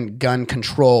ownership and gun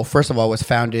control, first of all, was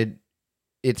founded,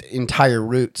 its entire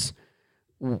roots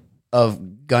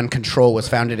of gun control was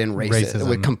founded in racism.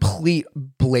 With complete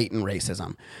blatant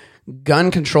racism.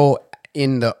 Gun control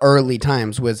in the early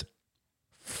times was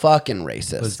fucking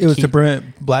racist. it was to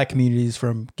prevent black communities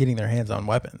from getting their hands on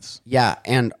weapons. Yeah,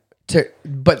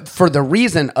 but for the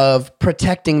reason of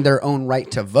protecting their own right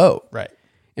to vote. Right.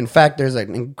 In fact, there's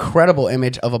an incredible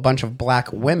image of a bunch of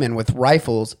black women with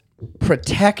rifles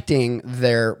protecting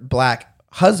their black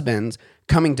husbands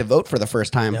coming to vote for the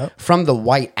first time from the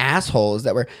white assholes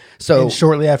that were so. And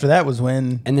shortly after that was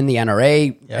when And then the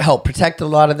NRA helped protect a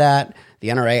lot of that. The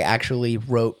NRA actually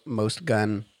wrote most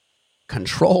gun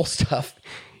control stuff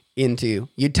into.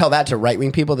 You'd tell that to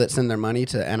right-wing people that send their money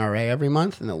to NRA every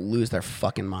month, and they'll lose their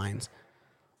fucking minds.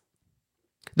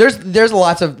 There's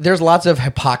lots of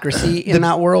hypocrisy in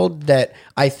that world that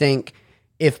I think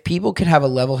if people could have a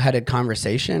level-headed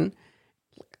conversation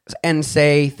and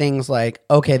say things like,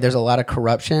 okay, there's a lot of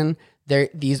corruption.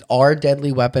 These are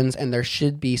deadly weapons, and there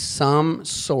should be some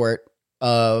sort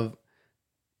of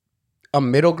a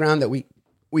middle ground that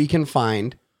we can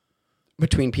find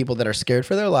between people that are scared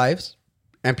for their lives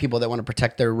and people that want to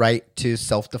protect their right to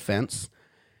self-defense.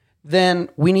 Then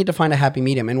we need to find a happy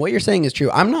medium. And what you're saying is true.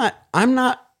 I'm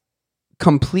not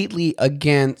completely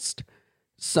against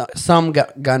some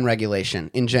gun regulation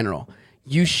in general.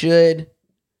 You should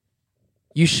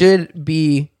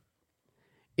be.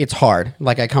 It's hard.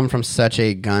 Like, I come from such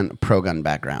a pro-gun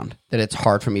background that it's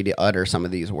hard for me to utter some of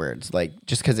these words, like,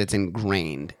 just because it's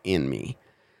ingrained in me.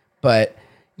 But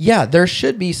yeah, there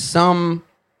should be some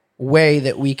way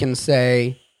that we can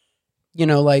say,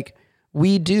 like,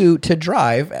 we do to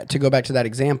drive, to go back to that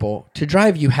example, to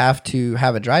drive, you have to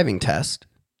have a driving test.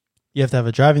 You have to have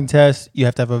a driving test. You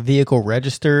have to have a vehicle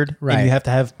registered. Right. And you have to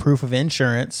have proof of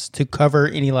insurance to cover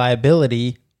any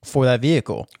liability for that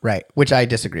vehicle. Right. Which I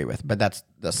disagree with, but that's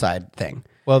the side thing.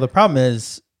 Well, the problem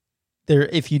is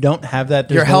if you don't have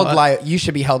that, You're held you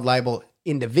should be held liable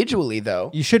individually,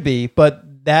 though. You should be, but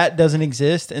that doesn't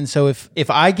exist. And so if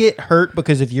I get hurt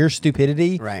because of your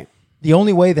stupidity, Right. the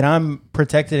only way that I'm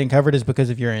protected and covered is because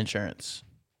of your insurance.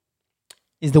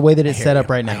 Is the way that it's set up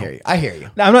right now. I hear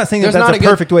you. Now, I'm not saying There's that's not a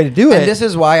perfect way to do it. And this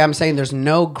is why I'm saying there's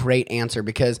no great answer,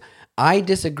 because I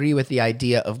disagree with the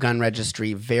idea of gun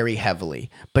registry very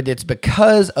heavily, but it's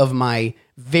because of my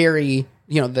very,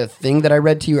 the thing that I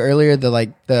read to you earlier,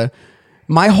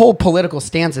 my whole political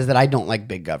stance is that I don't like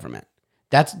big government.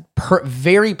 That's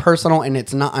very personal, and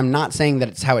I'm not saying that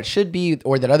it's how it should be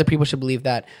or that other people should believe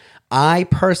that. I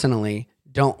personally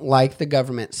don't like the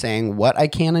government saying what I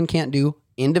can and can't do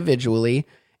individually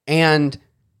and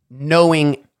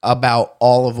knowing about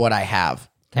all of what I have.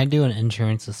 Can I do an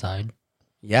insurance aside?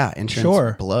 Yeah,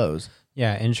 insurance blows.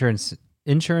 Yeah,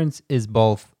 insurance is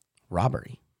both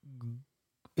Robbery.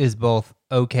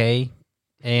 Okay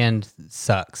and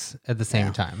sucks at the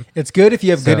same time. It's good if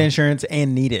you have good So- insurance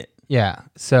and need it. Yeah.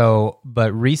 So,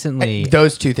 but recently,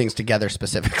 Those two things together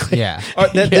specifically. yeah,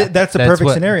 That's the That's perfect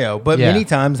what- scenario. But yeah. many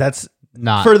times that's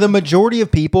not for the majority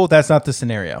of people, that's not the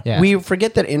scenario. Yeah. We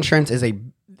forget that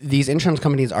these insurance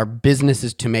companies are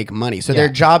businesses to make money. So their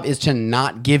Yeah. job is to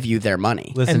not give you their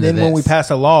money. Listen And to then when we this. pass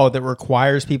a law that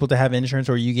requires people to have insurance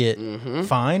or you get Mm-hmm.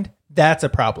 fined, that's a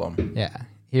problem. Yeah.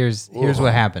 Here's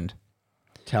what happened.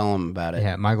 Tell them about it.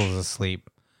 Yeah, Michael's asleep.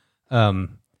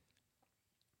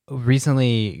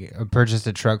 Recently purchased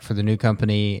a truck for the new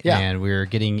company, Yeah. and we were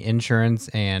getting insurance,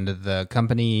 and the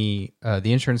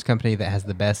insurance company that has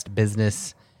the best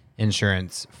business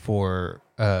insurance for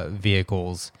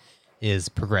vehicles is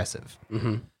Progressive.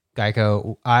 Mm-hmm.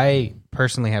 Geico. I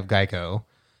personally have Geico,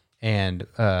 and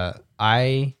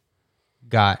I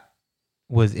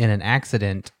was in an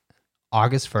accident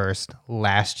August 1st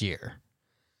last year.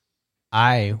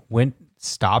 I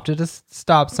stopped at a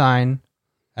stop sign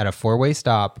at a four-way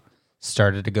stop,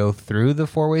 started to go through the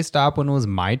four-way stop when it was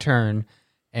my turn,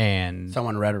 and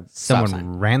Someone read a stop sign.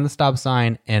 someone ran the stop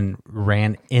sign and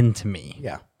ran into me.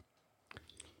 Yeah.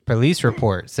 Police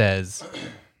report says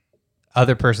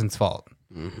other person's fault.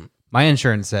 My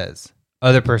insurance says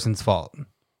other person's fault.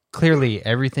 Clearly,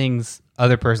 everything's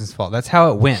other person's fault. That's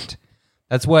how it went.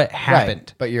 That's what happened.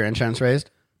 Right. But your insurance raised?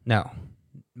 No,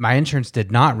 my insurance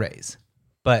did not raise,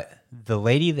 but the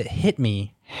lady that hit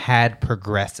me had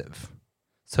Progressive.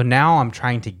 So now I'm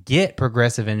trying to get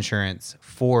Progressive insurance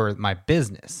for my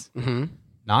business,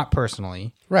 not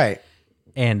personally. Right.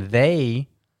 And they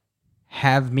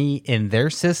have me in their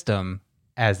system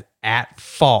as at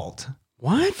fault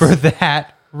What? for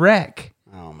that wreck.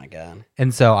 Oh, my God.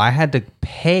 And so I had to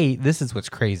pay. This is what's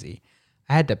crazy.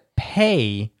 I had to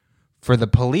pay for the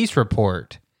police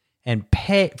report and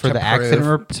pay for To the prove-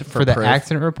 accident for proof.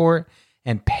 accident report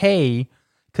and pay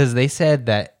because they said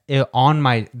that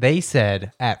they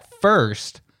said at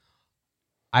first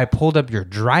I pulled up your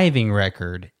driving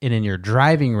record, and in your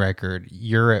driving record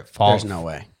you're at fault. There's no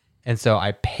way. And so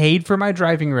I paid for my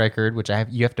driving record, which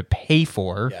you have to pay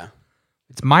for. Yeah.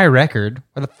 It's my record.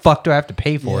 Why the fuck do I have to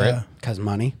pay for it? Because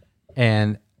money.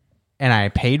 And I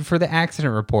paid for the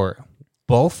accident report.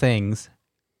 Both things,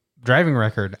 driving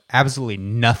record, absolutely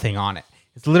nothing on it.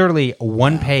 It's literally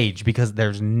one page because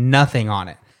there's nothing on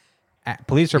it.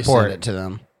 Police You report. send it to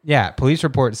them. Yeah, police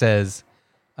report says.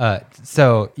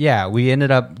 We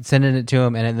ended up sending it to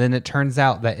him, and then it turns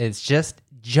out that it's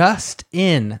just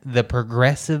in the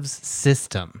Progressive's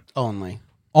system Only.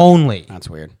 only. That's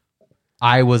weird.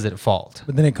 I was at fault.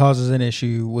 But then it causes an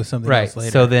issue with something Right. else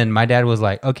later. So then my dad was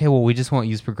like, okay, well, we just won't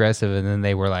use Progressive. And then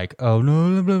they were like, oh,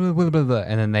 no, blah, blah, blah, blah, blah.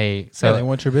 And then they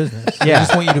want your business. They Yeah.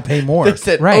 just want you to pay more. They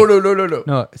said, Right. oh, no.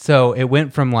 No, so it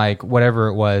went from like whatever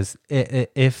it was.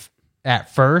 If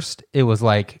at first it was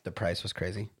like, The price was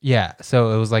crazy. yeah,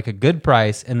 so it was like a good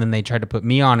price, and then they tried to put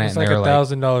me on it, It's and like they were like,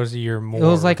 $1,000 a year more. it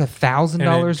was like and $1,000 it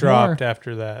more. dropped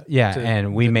after that. Yeah, to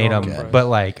and we the made normal them, price. but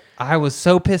like I was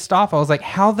so pissed off. I was like,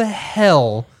 how the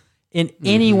hell in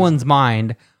anyone's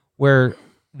mind where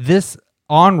this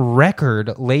on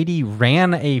record lady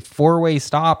ran a four-way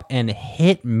stop and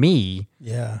hit me?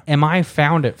 Yeah. Am I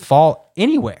found at fault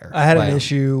anywhere? I had Like, an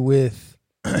issue with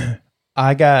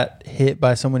I got hit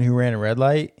by someone who ran a red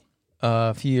light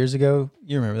a few years ago.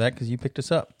 You remember that because you picked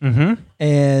us up. Mhm.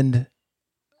 And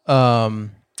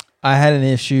I had an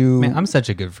issue. Man, I'm such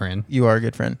a good friend. You are a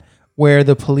good friend. Where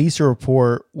the police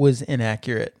report was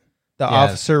inaccurate. The Yeah,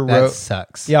 officer that wrote.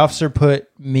 sucks. The officer put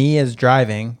me as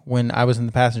driving when I was in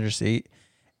the passenger seat,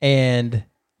 and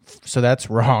so that's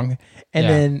wrong. And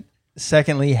Yeah. then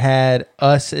secondly, had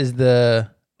us as the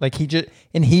like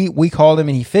we called him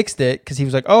and he fixed it because he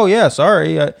was like, oh yeah,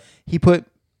 sorry. He put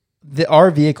our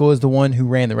vehicle as the one who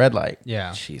ran the red light.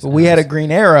 Yeah. Jesus. But we had a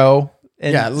green arrow.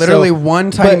 And Yeah, literally so-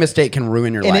 one tiny but- mistake can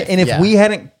ruin your life. And if Yeah. we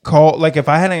hadn't called, like if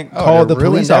I hadn't Oh, called it the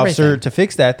police ruined officer everything. to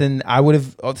fix that, then I would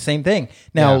have the same thing.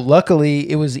 Now, Yeah. luckily,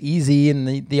 it was easy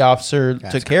and the officer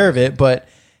took care of it. But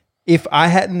if I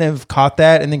hadn't have caught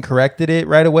that and then corrected it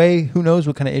right away, who knows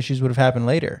what kind of issues would have happened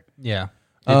later? Yeah.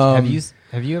 Um,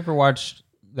 Have you ever watched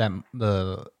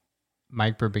the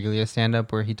Mike Birbiglia stand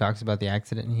up where he talks about the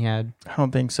accident he had? I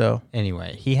don't think so.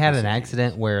 Anyway, he had an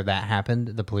accident where that happened.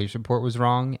 The police report was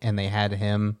wrong, and they had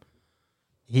him.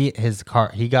 He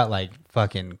got like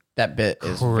fucking that bit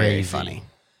is very crazy. funny.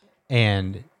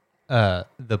 And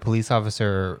the police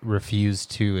officer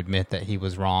refused to admit that he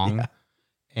was wrong,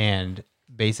 and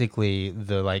basically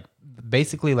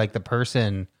the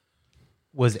person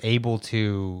was able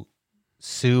to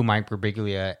sue Mike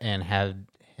Birbiglia and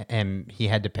he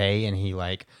had to pay, and he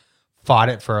like fought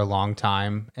it for a long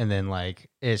time, and then like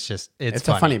it's a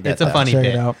funny. funny bit, It's a though. funny Check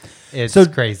bit. it out. It's So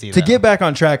crazy To though. get back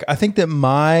on track, I think that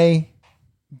my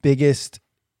biggest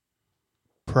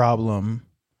problem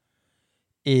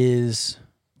is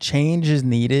change is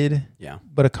needed, Yeah.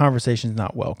 but a conversation is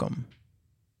not welcome.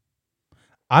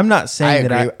 I'm not saying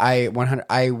that I want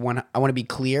to be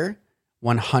clear.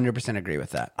 100% agree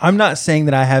with that. I'm not saying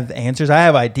that I have the answers. I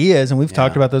have ideas, and we've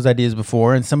talked about those ideas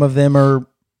before, and some of them are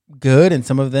good and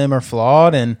some of them are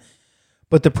flawed.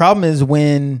 But the problem is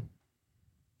when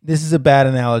this is a bad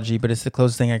analogy, but it's the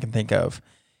closest thing I can think of.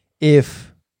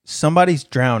 If somebody's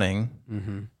drowning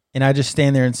and I just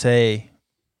stand there and say,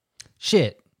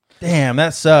 shit. damn,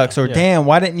 that sucks, or damn,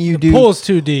 why didn't you Pool's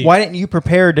too deep. why didn't you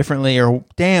prepare differently, or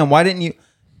damn, why didn't you,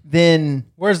 then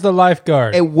Where's the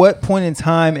lifeguard? at what point in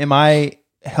time am I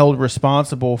held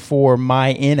responsible for my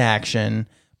inaction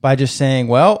by just saying,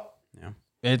 well,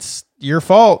 it's your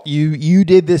fault. You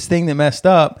did this thing that messed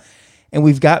up. And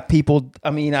we've got people, I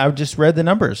mean, I just read the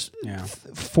numbers. Yeah.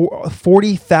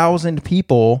 40,000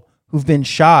 people who've been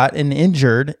shot and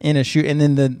injured in a shoot. And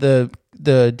then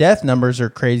the death numbers are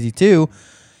crazy too.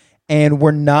 And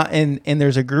we're not, and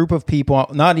there's a group of people,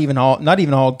 not even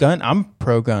all gun, I'm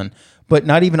pro gun, but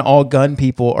not even all gun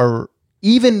people are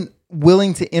even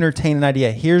willing to entertain an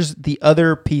idea. Here's the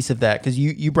other piece of that, because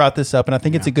you brought this up, and I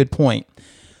think it's a good point.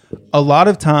 A lot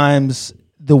of times,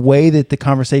 the way that the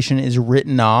conversation is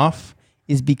written off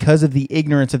is because of the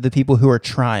ignorance of the people who are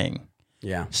trying.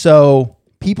 Yeah. So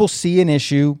people see an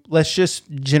issue. Let's just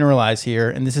generalize here,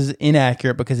 and this is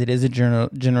inaccurate because it is a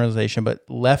generalization, but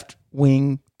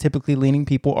left-wing, typically leaning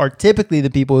people are typically the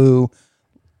people who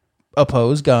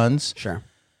oppose guns. Sure.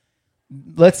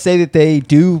 Let's say that they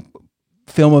do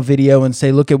film a video and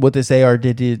say, look at what this AR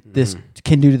did this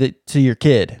can do to your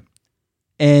kid.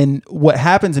 And what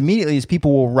happens immediately is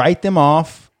people will write them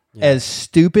off as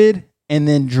stupid and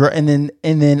then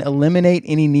eliminate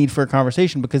any need for a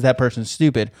conversation because that person's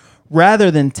stupid,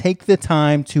 rather than take the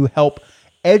time to help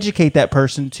educate that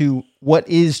person to what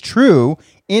is true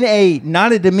in a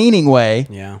not a demeaning way,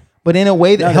 but in a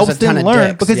way that No, there's helps a ton them of learn.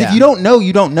 dicks, Because if yeah. you don't know,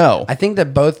 you don't know. I think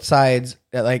that both sides,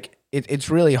 like, it's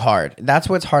really hard. That's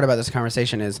what's hard about this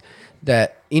conversation is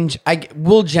that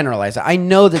we'll generalize it. I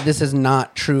know that this is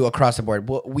not true across the board.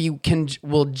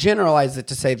 We'll generalize it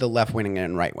to say the left wing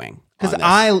and right wing. Because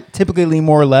I typically lean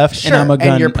more left, and I'm a gun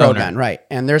and you're pro owner. gun, right?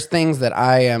 And there's things that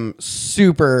I am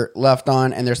super left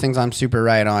on, and there's things I'm super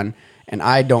right on, and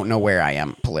I don't know where I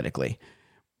am politically.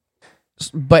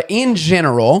 But in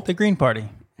general, The Green Party.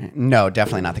 no,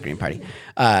 definitely not the Green Party.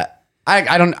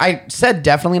 I said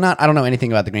definitely not. I don't know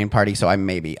anything about the Green Party, so I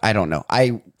don't know.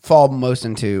 I fall most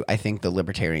into, I think, the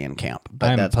libertarian camp. But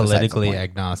I'm that's besides the politically point.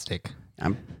 agnostic.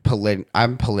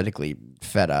 I'm politically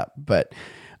fed up, but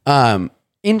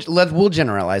we'll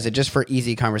generalize it just for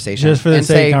easy conversation. Just for the and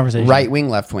sake of say conversation. right wing,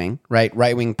 left wing, right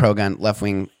wing pro gun, left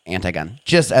wing anti gun,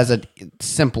 just as a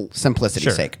simplicity's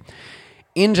Sure. sake.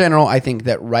 In general, I think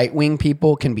that right wing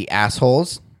people can be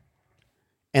assholes,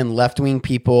 and left wing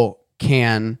people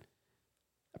can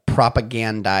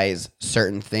propagandize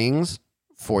certain things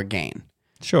for gain.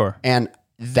 Sure. And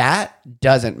that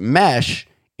doesn't mesh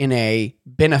in a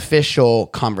beneficial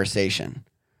conversation,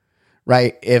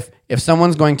 right? If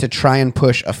someone's going to try and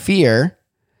push a fear,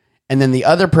 and then the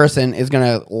other person is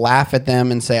going to laugh at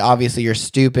them and say, obviously you're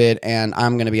stupid, and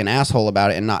I'm going to be an asshole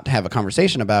about it and not have a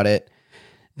conversation about it,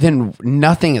 then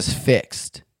nothing is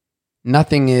fixed.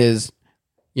 Nothing is,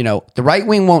 the right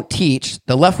wing won't teach,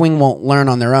 the left wing won't learn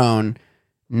on their own,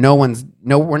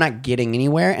 we're not getting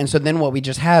anywhere. And so then what we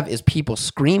just have is people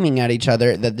screaming at each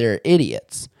other that they're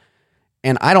idiots.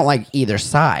 And I don't like either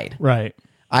side. Right.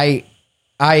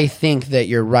 I think that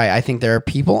you're right. I think there are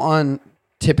people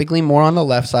typically more on the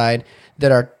left side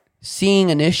that are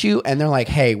seeing an issue and they're like,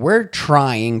 hey, we're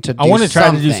trying to do something. I want to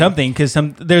try to do something because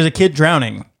there's a kid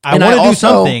drowning. I want to do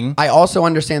something. I also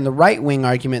understand the right-wing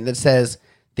argument that says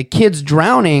the kid's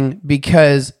drowning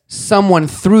because someone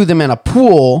threw them in a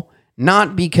pool,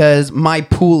 not because my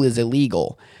pool is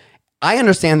illegal. I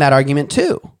understand that argument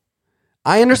too.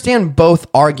 I understand both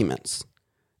arguments.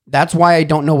 That's why I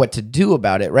don't know what to do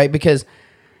about it, right? Because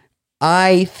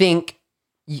I think,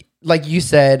 like you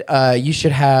said, you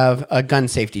should have a gun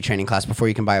safety training class before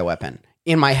you can buy a weapon.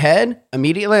 In my head,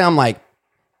 immediately, I'm like,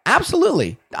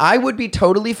 absolutely. I would be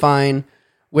totally fine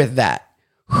with that.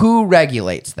 Who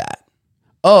regulates that?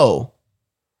 Oh,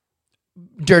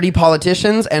 dirty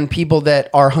politicians and people that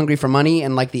are hungry for money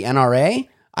and like the NRA?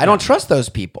 I don't trust those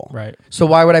people. Right. So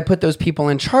why would I put those people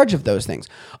in charge of those things?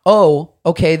 Oh,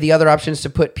 okay, the other option is to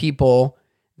put people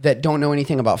that don't know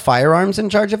anything about firearms in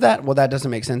charge of that? Well, that doesn't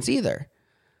make sense either.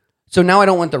 So now I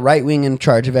don't want the right wing in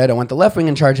charge of it. I want the left wing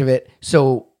in charge of it.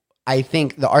 So I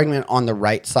think the argument on the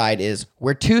right side is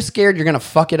we're too scared you're going to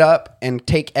fuck it up and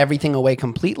take everything away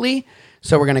completely.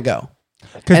 So we're going to go.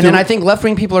 And then I think left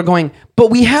wing people are going, but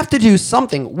we have to do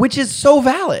something, which is so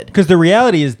valid. Because the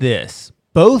reality is this.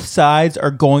 Both sides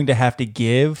are going to have to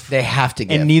give. They have to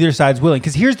give. And neither side's willing.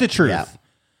 Because here's the truth. Yeah.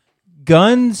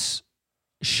 Guns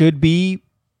should be,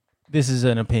 this is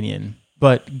an opinion,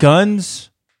 but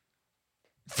guns,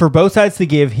 for both sides to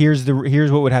give, here's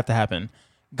what would have to happen.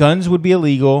 Guns would be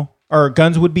illegal, or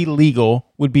guns would be legal,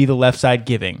 would be the left side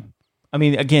giving. I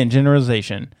mean, again,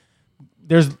 generalization.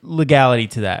 There's legality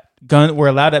to that.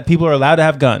 People are allowed to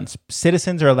have guns.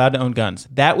 Citizens are allowed to own guns.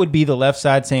 That would be the left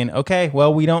side saying, okay,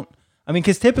 well, we don't,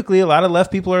 because typically a lot of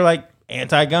left people are like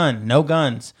anti-gun, no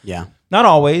guns. Yeah. Not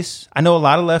always. I know a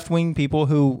lot of left-wing people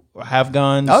who have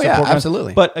guns. Oh, yeah, guns.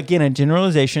 absolutely. But again, a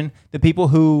generalization, the people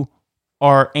who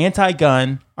are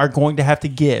anti-gun are going to have to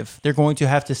give. They're going to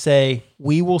have to say,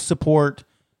 we will support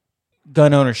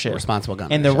gun ownership. Responsible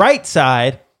gun and ownership. The right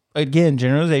side, again,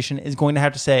 generalization, is going to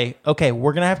have to say, okay,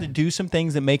 we're going to have to do some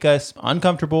things that make us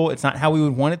uncomfortable. It's not how we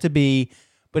would want it to be,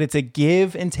 but it's a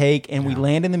give and take, and we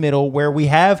land in the middle where we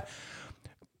have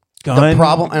gun. The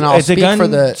problem, and I'll it's speak a gun for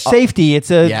the safety. It's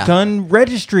a gun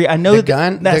registry. I know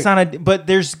that's not a, but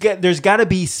there's got to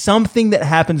be something that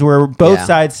happens where both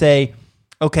sides say,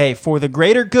 okay, for the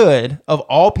greater good of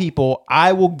all people,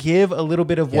 I will give a little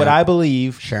bit of what I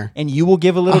believe, sure, and you will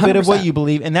give a little 100%. bit of what you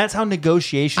believe, and that's how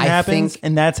negotiation happens,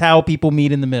 and that's how people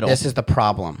meet in the middle. This is the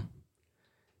problem.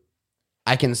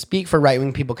 I can speak for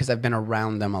right-wing people because I've been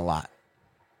around them a lot.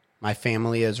 My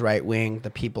family is right-wing.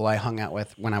 The people I hung out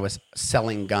with when I was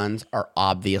selling guns are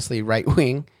obviously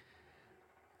right-wing,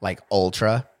 like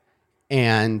ultra.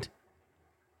 And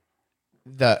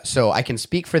so I can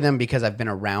speak for them because I've been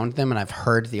around them and I've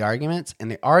heard the arguments. And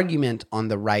the argument on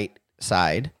the right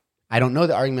side, I don't know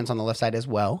the arguments on the left side as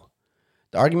well.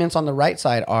 The arguments on the right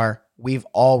side are, we've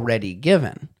already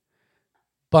given.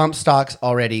 Bump stock's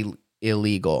already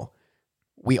illegal.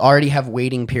 We already have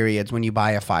waiting periods when you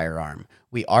buy a firearm.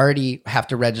 We already have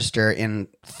to register in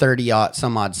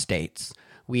 30-some odd states.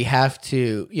 We have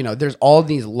to, there's all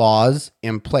these laws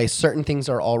in place. Certain things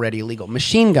are already legal.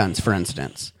 Machine guns, for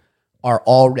instance, are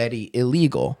already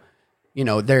illegal.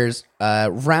 There's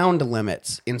round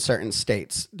limits in certain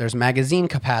states. There's magazine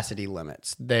capacity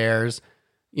limits. There's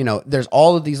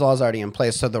all of these laws already in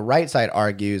place. So the right side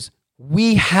argues,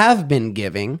 we have been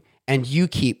giving, and you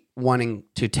keep wanting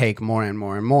to take more and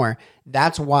more and more.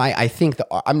 That's why I think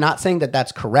I'm not saying that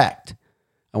that's correct.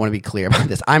 I want to be clear about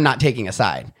this. I'm not taking a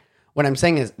side. What I'm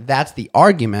saying is that's the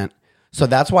argument. So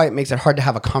that's why it makes it hard to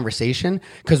have a conversation,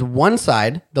 because one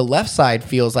side, the left side,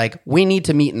 feels like we need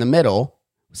to meet in the middle.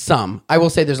 I will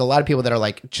say there's a lot of people that are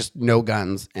like, just no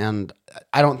guns. And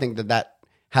I don't think that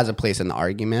has a place in the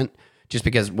argument, just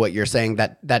because what you're saying,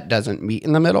 that doesn't meet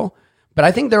in the middle. But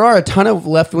I think there are a ton of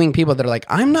left-wing people that are like,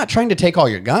 I'm not trying to take all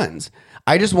your guns.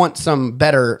 I just want some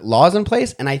better laws in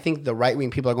place. And I think the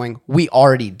right-wing people are going, we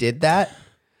already did that.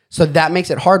 So that makes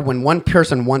it hard when one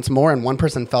person wants more and one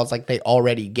person feels like they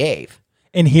already gave.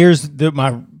 And here's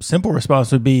my simple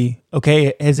response would be,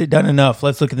 okay, has it done enough?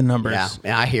 Let's look at the numbers.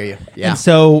 Yeah, I hear you. Yeah. And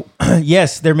so,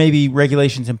 yes, there may be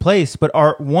regulations in place, but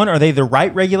are they the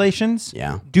right regulations?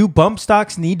 Yeah. Do bump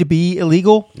stocks need to be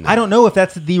illegal? No. I don't know if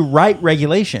that's the right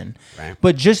regulation. Right.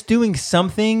 But just doing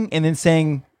something and then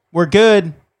saying, we're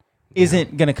good,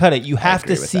 isn't going to cut it. You have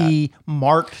to agree with see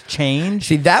marked change.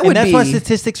 See, that and would that's why be-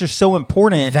 statistics are so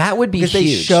important. That would be because they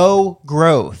huge. show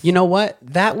growth. You know what?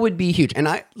 That would be huge. And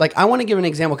I want to give an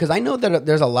example because I know that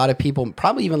there's a lot of people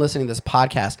probably even listening to this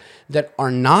podcast that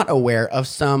are not aware of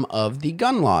some of the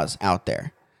gun laws out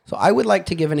there. So I would like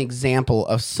to give an example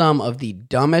of some of the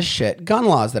dumbest shit gun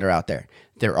laws that are out there.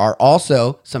 There are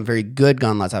also some very good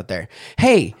gun laws out there.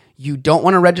 Hey, you don't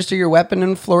want to register your weapon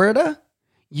in Florida?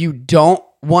 You don't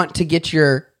want to get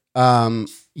your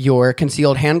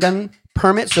concealed handgun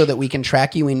permit so that we can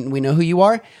track you and we know who you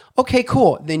are? Okay,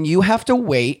 cool. Then you have to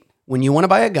wait when you want to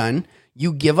buy a gun.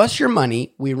 You give us your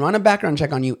money. We run a background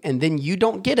check on you, and then you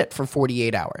don't get it for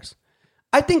 48 hours.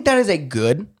 I think that is a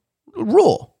good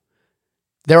rule.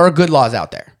 There are good laws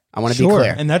out there. I want to be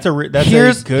clear. And that's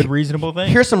a good, reasonable thing.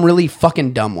 Here's some really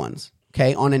fucking dumb ones.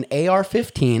 Okay, on an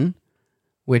AR-15,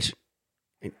 which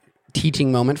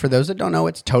teaching moment for those that don't know,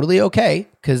 it's totally okay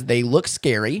because they look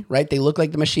scary, right? They look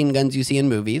like the machine guns you see in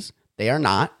movies. They are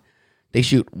not. They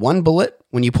shoot one bullet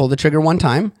when you pull the trigger one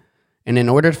time, and in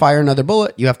order to fire another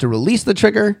bullet, you have to release the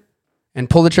trigger and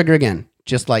pull the trigger again,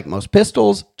 just like most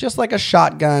pistols, just like a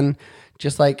shotgun,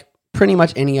 just like pretty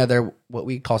much any other what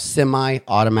we call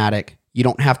semi-automatic. You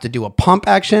don't have to do a pump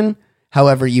action.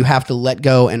 However, you have to let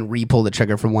go and re-pull the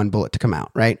trigger for one bullet to come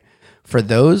out, right? For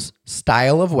those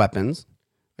style of weapons,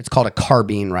 it's called a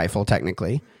carbine rifle,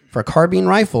 technically. For carbine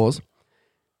rifles,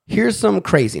 here's some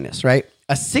craziness, right?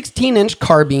 A 16-inch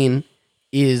carbine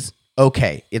is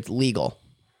okay. It's legal.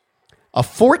 A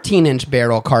 14-inch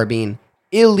barrel carbine,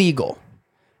 illegal.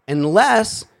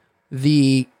 Unless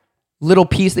the little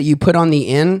piece that you put on the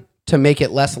end to make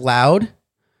it less loud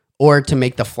or to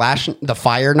make the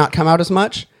fire not come out as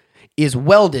much is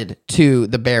welded to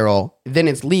the barrel, then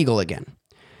it's legal again.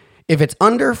 If it's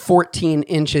under 14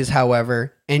 inches,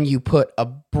 however, and you put a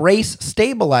brace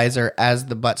stabilizer as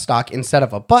the buttstock instead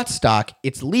of a buttstock,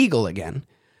 it's legal again.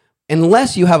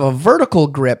 Unless you have a vertical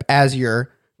grip as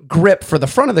your grip for the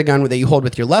front of the gun that you hold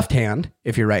with your left hand,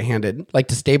 if you're right-handed, like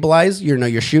to stabilize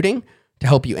your shooting, to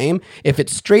help you aim. If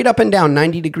it's straight up and down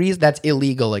 90 degrees, that's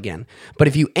illegal again. But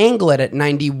if you angle it at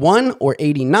 91 or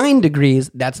 89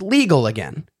 degrees, that's legal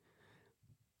again.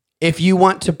 If you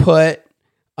want to put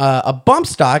a bump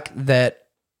stock that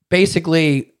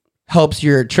basically helps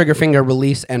your trigger finger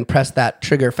release and press that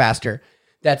trigger faster,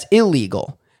 that's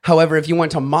illegal. However, if you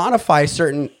want to modify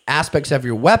certain aspects of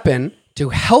your weapon to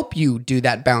help you do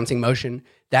that bouncing motion,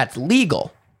 that's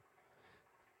legal.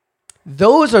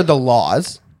 Those are the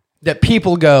laws that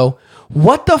people go,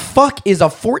 what the fuck is a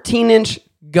 14-inch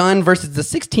gun versus the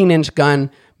 16-inch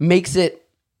gun makes it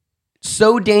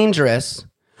so dangerous?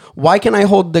 Why can I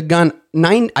hold the gun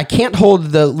I can't hold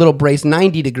the little brace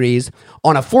 90 degrees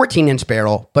on a 14-inch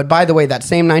barrel, but by the way, that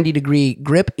same 90-degree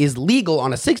grip is legal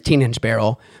on a 16-inch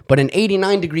barrel, but an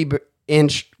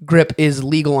 89-degree-inch grip is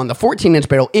legal on the 14-inch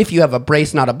barrel if you have a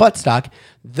brace, not a buttstock.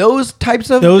 Those types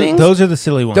of things. Those are the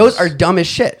silly ones. Those are dumb as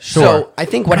shit. Sure. So I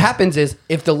think what happens is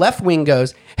if the left wing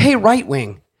goes, hey, right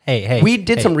wing, Hey, we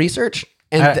did some research,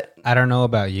 and I don't know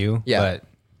about you, Yeah. but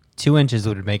 2 inches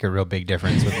would make a real big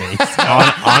difference with me.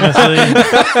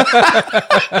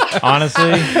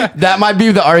 honestly, that might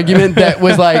be the argument that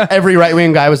was like every right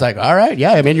wing guy was like, all right,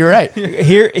 yeah, I mean, you're right.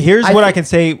 here's what I can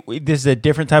say. This is a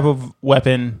different type of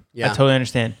weapon. Yeah. I totally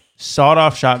understand.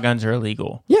 Sawed-off shotguns are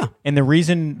illegal. Yeah. And the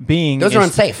reason being Those are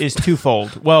unsafe. is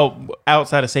twofold. Well,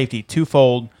 outside of safety,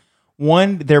 twofold.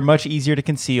 One, they're much easier to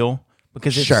conceal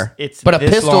because it's but a this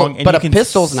pistol, long, and but you a can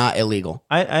pistol's not illegal.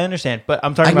 I understand, but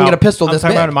I'm talking I can about get a pistol I'm this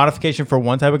talking big. about a modification for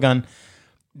one type of gun.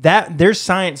 That there's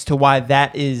science to why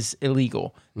that is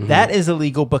illegal. Mm-hmm. That is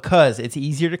illegal because it's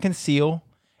easier to conceal,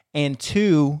 and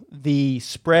two, the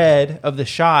spread of the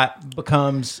shot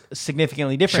becomes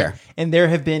significantly different. Sure. And there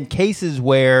have been cases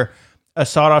where a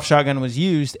sawed-off shotgun was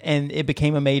used, and it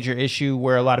became a major issue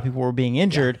where a lot of people were being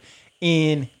injured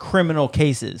in criminal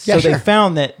cases. Yeah, so sure. they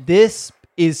found that this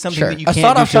is something that you A can't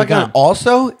sawed-off do to a shotgun gun.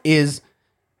 also is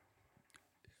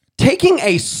taking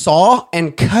a saw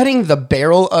and cutting the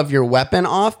barrel of your weapon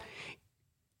off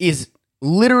is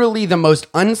literally the most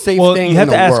unsafe thing you have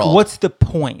in the to ask, world. what's the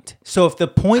point? So if the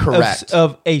point Correct.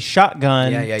 of a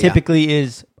shotgun Yeah. typically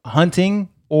is hunting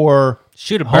or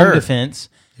Shoot a home bird. defense,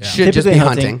 Should just typically be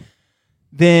hunting.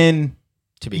 then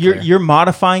To be you're clear. you're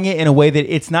modifying it in a way that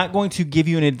it's not going to give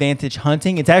you an advantage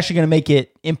hunting. It's actually going to make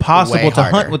it impossible Way to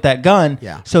hunt harder. with that gun.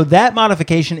 Yeah. So that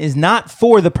modification is not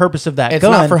for the purpose of that It's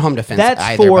gun. not for home defense That's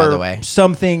either, for by the way.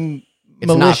 something It's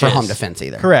not malicious. for home defense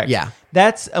either. Correct. Yeah.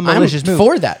 That's a malicious move.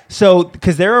 for that. So,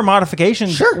 because there are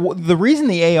modifications. Sure. The reason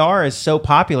the AR is so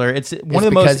popular, it's one of the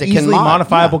because most it can easily mod,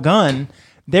 modifiable yeah. gun.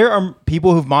 There are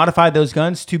people who've modified those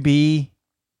guns to be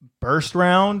burst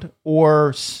round,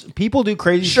 or people do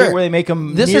crazy Sure. shit where they make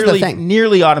them This is the thing.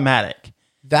 nearly automatic.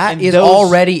 That And is those-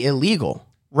 already illegal.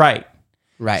 Right.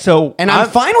 Right. So and I'm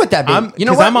fine with that being. You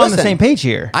know what? I'm on the Listen, same page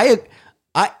here. I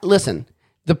listen.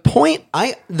 The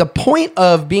point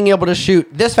of being able to shoot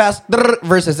this fast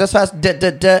versus this fast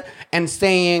and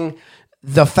saying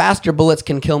the faster bullets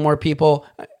can kill more people,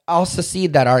 I'll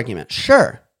secede that argument.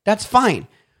 Sure, that's fine.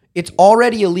 It's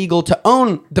already illegal to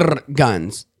own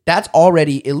guns. That's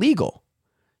already illegal.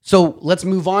 So let's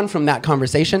move on from that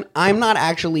conversation. I'm not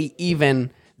actually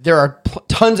even. There are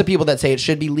tons of people that say it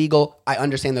should be legal. I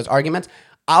understand those arguments.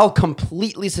 I'll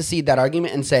completely secede that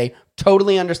argument and say,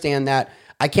 totally understand that.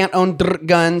 I can't own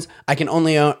guns. I can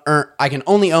only own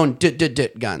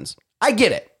guns. I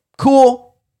get it.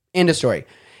 Cool. End of story.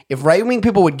 If right-wing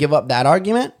people would give up that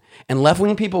argument and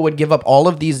left-wing people would give up all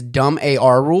of these dumb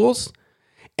AR rules,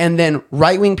 and then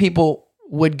right-wing people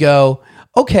would go,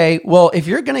 okay, well, if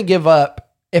you're going to give up,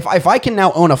 if I can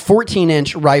now own a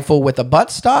 14-inch rifle with a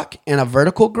buttstock and a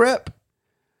vertical grip,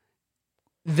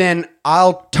 then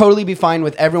I'll totally be fine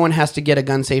with everyone has to get a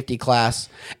gun safety class.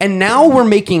 And now we're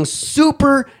making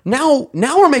now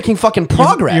we're making fucking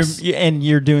progress.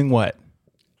 You're doing what?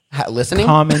 Listening?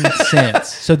 Common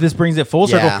sense. So this brings it full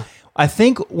circle. Yeah. I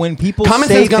think when people Common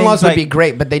say sense gun things laws like, would be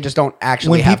great, but they just don't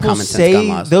actually when have people common sense gun say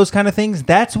laws. those kind of things,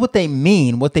 that's what they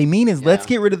mean. What they mean is let's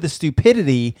get rid of the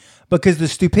stupidity, because the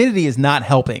stupidity is not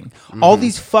helping. All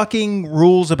these fucking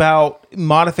rules about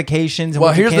modifications. And Well,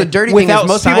 what you here's the can't- dirty thing: is without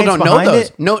most people science don't know behind those.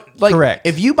 it. No, like Correct.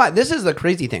 if you buy, this is the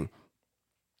crazy thing.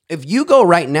 If you go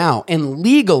right now and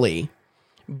legally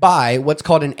buy what's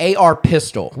called an AR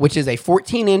pistol, which is a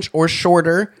 14-inch or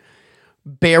shorter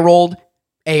barreled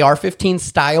AR-15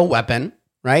 style weapon,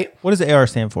 right? What does the AR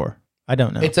stand for? I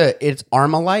don't know. It's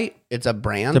Armalite. It's a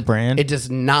brand. It's a brand? It does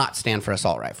not stand for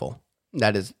assault rifle.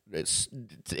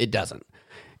 It doesn't.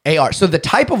 AR. So the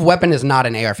type of weapon is not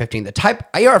an AR-15. The type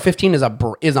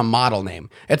AR-15 is a model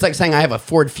name. It's like saying I have a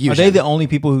Ford Fusion. Are they the only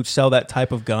people who sell that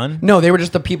type of gun? No, they were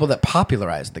just the people that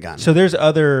popularized the gun. So there's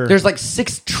other. There's like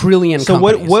 6 trillion. so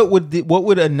companies. what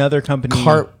would another company?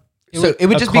 So it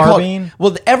would a just carbine? be called.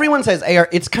 Well, everyone says AR.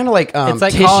 It's kind of like It's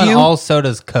like tissue, calling all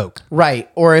sodas Coke. right?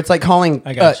 Or it's like calling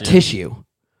I got you. tissue.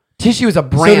 Tissue is a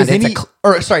brand. does It's any-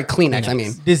 Kleenex. I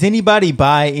mean, Does anybody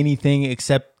buy anything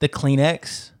except the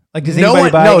Kleenex? Like, does no anybody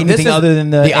one. buy No, anything other than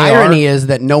the AR? irony is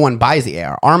that no one buys the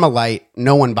AR. Armalite.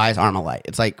 No one buys Armalite.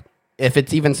 It's like if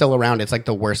it's even still around, it's like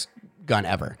the worst gun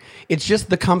ever. It's just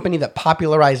the company that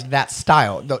popularized that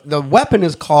style. The weapon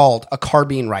is called a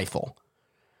carbine rifle.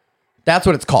 That's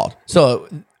what it's called. So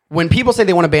when people say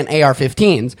they want to ban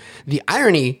AR-15s, the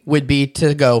irony would be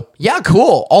to go, yeah,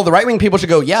 cool. All the right-wing people should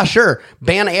go, yeah, sure,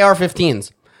 ban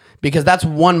AR-15s. Because that's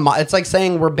one... it's like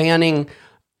saying we're banning,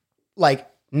 like,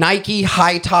 Nike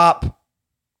high-top,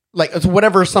 like, it's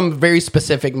whatever, some very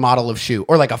specific model of shoe.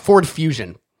 Or like a Ford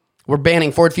Fusion. We're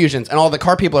banning Ford Fusions. And all the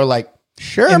car people are like,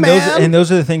 sure, and man.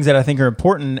 those are the things that I think are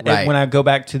important. Right. When I go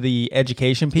back to the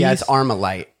education piece, Yeah, it's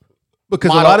Armalite. because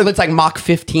Model, a lot of it's like Mach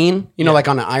 15, like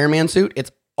on an Iron Man suit.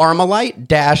 It's Armalite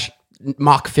dash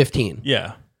Mach 15.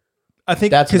 yeah, I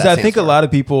think That's what because that I think stands a lot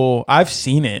of people, I've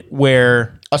seen it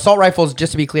where Assault rifles,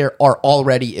 just to be clear, are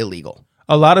already illegal.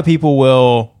 a lot of people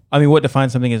will. I mean, what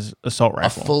defines something as assault A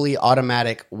rifle? fully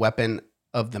automatic weapon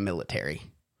of the military.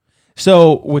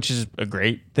 So, which is a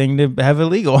great thing to have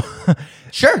illegal.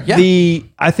 Sure, yeah.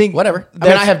 I think Whatever. I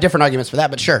mean, I have different arguments for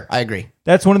that, but sure, I agree.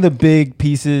 that's one of the big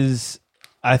pieces.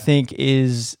 I think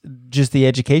is just the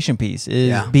education piece is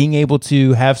Yeah. being able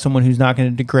to have someone who's not going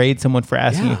to degrade someone for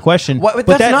asking Yeah. a question. What-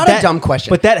 but that's not a dumb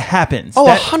question. But that happens. Oh,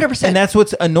 That- 100%. And that's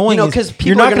what's annoying. You know, is 'cause people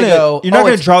you're are not gonna gonna go, You're not "Oh,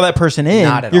 going to it's draw that person in.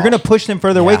 not at You're all." going to push them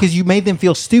further away Yeah. because you made them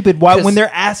feel stupid. Why 'Cause- when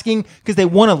they're asking because they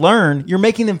want to learn, you're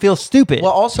making them feel stupid.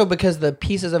 Well, also because the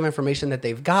pieces of information that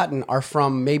they've gotten are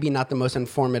from maybe not the most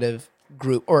informative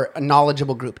group or a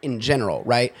knowledgeable group in general,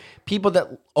 right? People that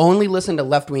only listen to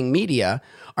left-wing media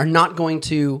are not going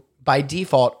to, by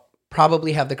default,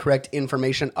 probably have the correct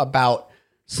information about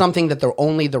something that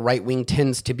only the right wing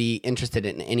tends to be interested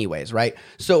in anyways, right?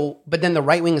 So, but then the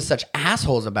right wing is such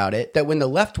assholes about it that when the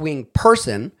left wing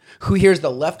person who hears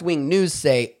the left wing news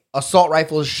say assault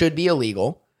rifles should be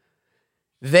illegal,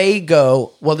 they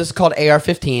go, well, this is called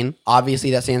AR-15.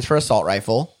 Obviously, that stands for assault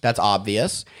rifle. That's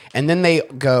obvious. And then they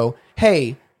go,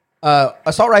 hey,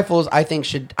 assault rifles, I think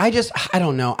I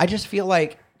don't know. I just feel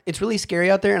like it's really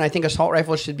scary out there, and I think assault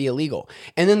rifles should be illegal.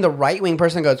 And then the right-wing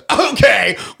person goes,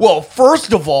 okay, well,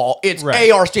 first of all, it's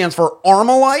Right. AR stands for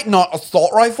Armalite, not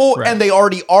assault rifle, Right. and they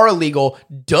already are illegal.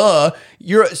 Duh.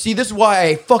 See, this is why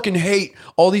I fucking hate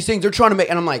all these things they're trying to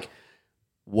make. And I'm like,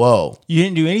 whoa. you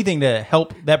didn't do anything to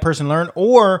help that person learn,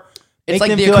 or It's Make like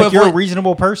them the feel like you're a equivalent.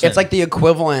 reasonable person. It's like the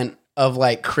equivalent of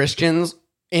like Christians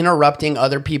interrupting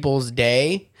other people's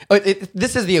day.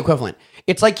 This is the equivalent.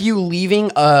 It's like you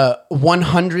leaving a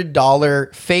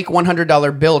 $100 fake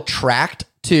 $100 bill tracked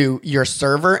to your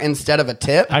server instead of a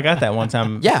tip. I got that one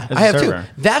time. Yeah, as a I have server. too.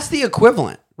 That's the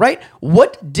equivalent, right?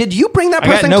 What did you bring that I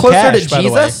got person no closer cash, to by the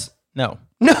way. Jesus? No.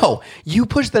 No, you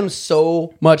pushed them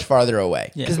so much farther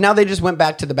away because now they just went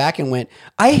back to the back and went,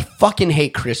 I fucking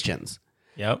hate Christians.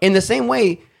 Yep. In the same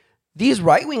way, these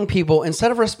right-wing people,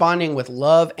 instead of responding with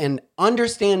love and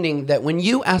understanding that when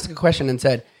you ask a question and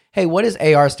said, hey, what does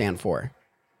AR stand for?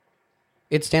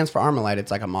 It stands for Armalite.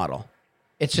 It's like a model.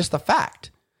 It's just a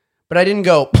fact. But I didn't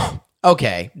go,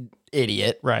 okay,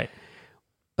 idiot. Right.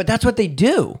 But that's what they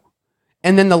do.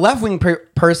 And then the left-wing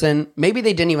person, maybe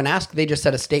they didn't even ask. They just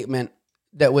said a statement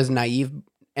that was naive.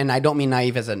 And I don't mean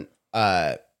naive as an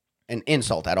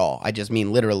insult at all. I just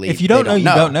mean literally. If you don't know, you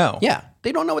don't know. Yeah.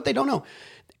 They don't know what they don't know.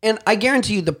 And I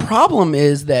guarantee you the problem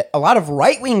is that a lot of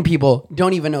right-wing people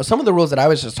don't even know some of the rules that I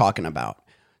was just talking about.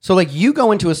 So like you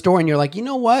go into a store and you're like, you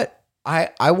know what?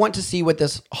 I want to see what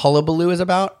this hullabaloo is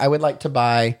about. I would like to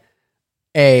buy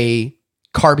a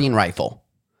carbine rifle.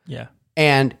 Yeah.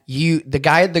 And the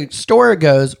guy at the store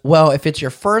goes, well, if it's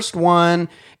your first one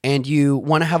and you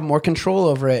want to have more control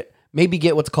over it, maybe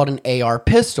get what's called an AR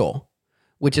pistol,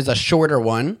 which is a shorter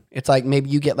one. It's like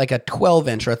maybe you get like a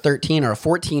 12-inch or a 13 or a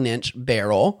 14-inch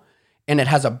barrel, and it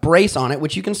has a brace on it,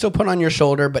 which you can still put on your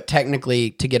shoulder, but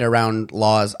technically to get around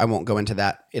laws, I won't go into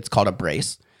that. It's called a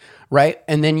brace, right?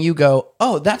 And then you go,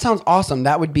 oh, that sounds awesome.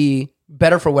 That would be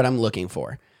better for what I'm looking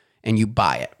for. And you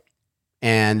buy it.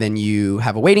 And then you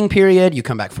have a waiting period. You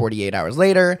come back 48 hours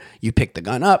later. You pick the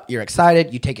gun up. You're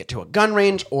excited. You take it to a gun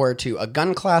range or to a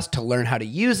gun class to learn how to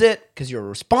use it because you're a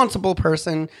responsible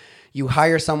person. You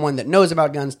hire someone that knows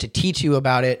about guns to teach you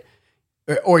about it.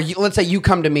 Or let's say you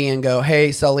come to me and go,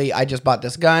 hey, Sully, I just bought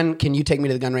this gun. Can you take me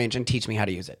to the gun range and teach me how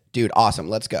to use it? Dude, awesome.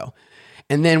 Let's go.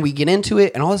 And then we get into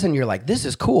it, and all of a sudden you're like, this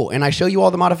is cool. And I show you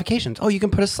all the modifications. Oh, you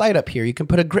can put a sight up here. You can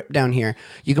put a grip down here.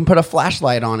 You can put a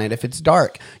flashlight on it if it's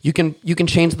dark. You can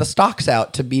change the stocks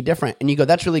out to be different. And you go,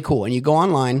 that's really cool. And you go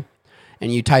online,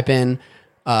 and you type in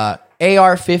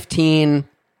AR-15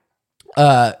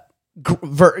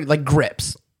 like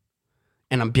grips.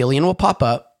 And a billion will pop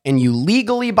up, and you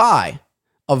legally buy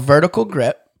a vertical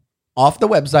grip off the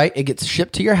website. It gets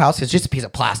shipped to your house. It's just a piece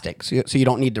of plastic, so you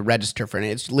don't need to register for it.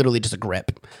 It's literally just a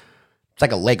grip. It's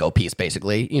like a Lego piece,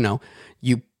 basically. You know,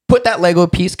 you put that Lego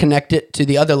piece, connect it to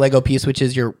the other Lego piece, which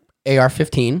is your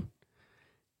AR-15.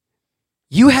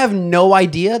 You have no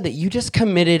idea that you just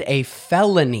committed a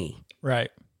felony.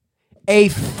 Right. A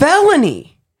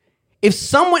felony.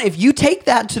 If you take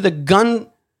that to the gun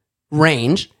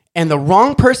range and the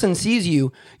wrong person sees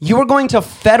you, you are going to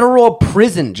federal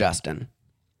prison, Justin.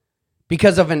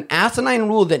 Because of an asinine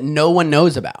rule that no one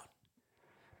knows about.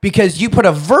 Because you put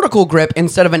a vertical grip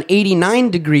instead of an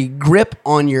 89-degree grip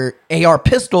on your AR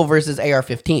pistol versus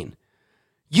AR-15.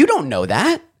 You don't know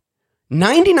that.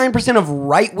 99% of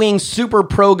right-wing super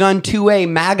pro-gun 2A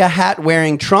MAGA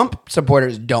hat-wearing Trump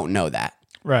supporters don't know that.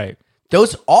 Right.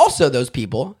 Those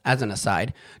people, as an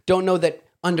aside, don't know that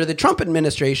under the Trump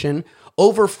administration,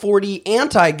 over 40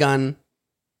 anti-gun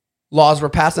laws were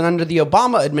passed, and under the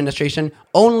Obama administration,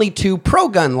 only 2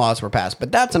 pro-gun laws were passed.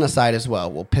 But that's an aside as well.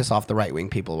 We'll piss off the right-wing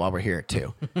people while we're here,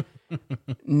 too.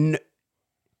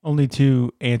 Only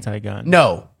 2 anti-gun.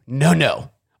 No.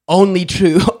 Only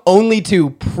 2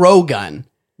 pro-gun.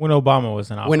 When Obama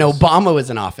was in office. When Obama was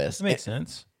in office. That makes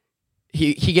sense.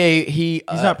 He's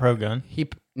not pro-gun.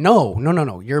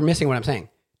 No. You're missing what I'm saying.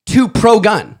 2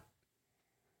 pro-gun.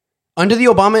 Under the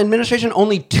Obama administration,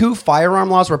 only 2 firearm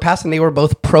laws were passed, and they were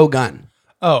both pro-gun.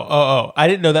 Oh. I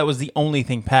didn't know that was the only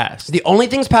thing passed. The only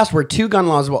things passed were 2 gun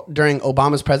laws during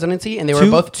Obama's presidency, and they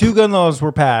were both 2 gun laws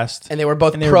were passed, and they were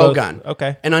both pro-gun.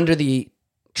 Okay. And under the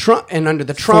Trump, and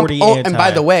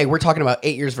by the way, we're talking about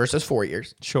 8 years versus 4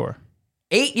 years. Sure.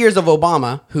 8 years of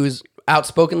Obama, who's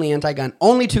outspokenly anti-gun,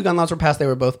 only 2 gun laws were passed. They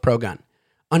were both pro-gun.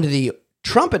 Under the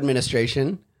Trump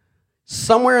administration,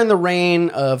 somewhere in the reign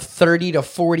of 30 to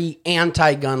 40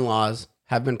 anti-gun laws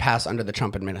have been passed under the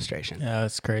Trump administration. Yeah,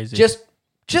 that's crazy.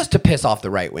 Just to piss off the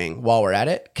right wing while we're at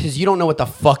it, because you don't know what the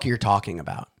fuck you're talking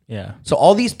about. Yeah. So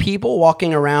all these people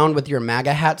walking around with your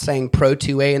MAGA hat saying pro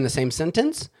 2A in the same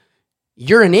sentence,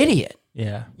 you're an idiot.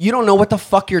 Yeah. You don't know what the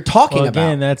fuck you're talking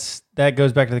again, about. that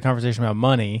goes back to the conversation about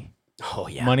money. Oh,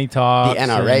 yeah. Money talks. The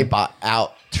NRA bought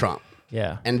out Trump.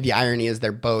 Yeah. And the irony is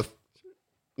they're both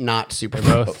not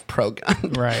super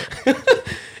pro-gun. Right.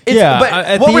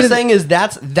 But what we're saying is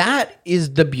that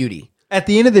is the beauty. At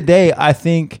the end of the day, I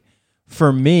think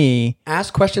for me,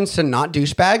 Ask questions to not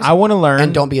douchebags. I want to learn.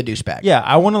 and don't be a douchebag. Yeah,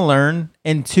 I want to learn.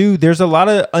 And two, there's a lot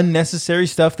of unnecessary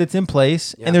stuff that's in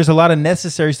place, and there's a lot of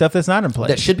necessary stuff that's not in place.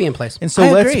 That should be in place. And so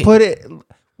I let's agree. put it.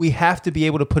 We have to be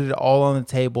able to put it all on the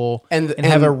table And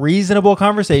have a reasonable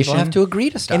conversation. People have to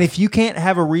agree to stuff. And if you can't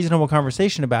have a reasonable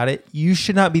conversation about it, you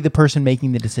should not be the person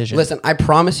making the decision. Listen, I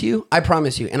promise you,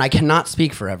 and I cannot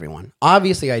speak for everyone.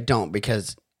 Obviously, I don't,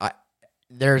 because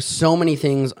there's so many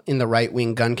things in the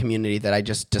right-wing gun community that I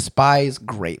just despise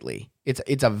greatly.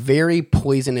 It's a very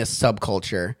poisonous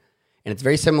subculture, and it's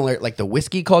very similar, like the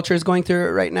whiskey culture is going through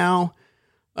it right now,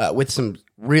 with some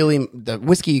really, the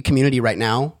whiskey community right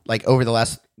now, like over the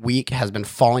last week, has been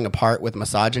falling apart with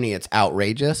misogyny. It's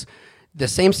outrageous. The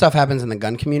same stuff happens in the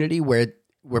gun community where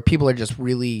people are just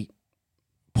really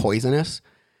poisonous.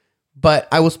 But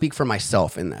I will speak for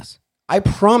myself in this. I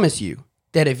promise you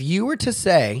that if you were to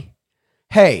say,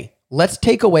 hey, let's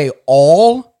take away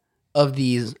all of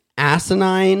these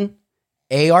asinine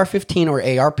AR-15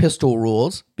 or AR pistol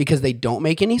rules because they don't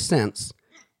make any sense.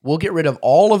 We'll get rid of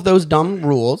all of those dumb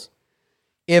rules.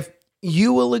 If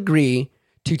you will agree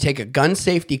to take a gun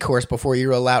safety course before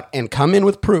you're allowed and come in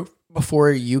with proof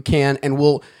before you can, and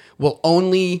we'll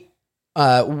only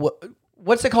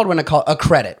what's it called when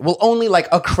accredit? We'll only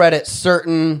accredit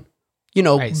certain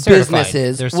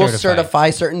businesses. We'll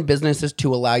certify certain businesses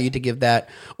to allow you to give that,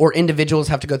 or individuals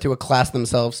have to go through a class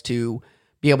themselves to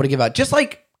be able to give out, just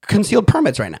like concealed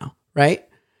permits right now, right?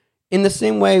 In the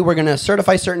same way, we're going to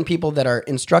certify certain people that are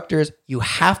instructors. You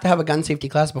have to have a gun safety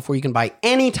class before you can buy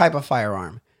any type of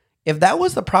firearm. If that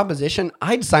was the proposition,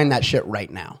 I'd sign that shit right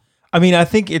now. I mean, I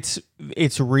think it's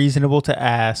reasonable to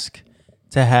ask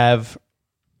to have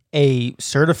a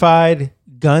certified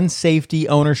gun safety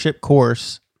ownership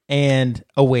course and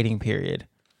a waiting period.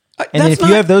 And then if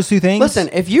you have those two things, listen,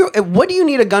 what do you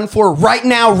need a gun for right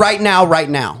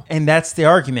now? And that's the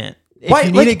argument. If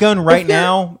you need a gun right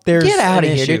now, there's get out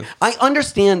an of here, issue. dude. I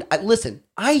understand. Listen,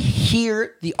 I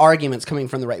hear the arguments coming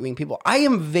from the right-wing people. I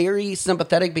am very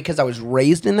sympathetic because I was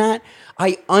raised in that.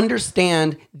 I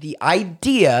understand the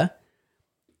idea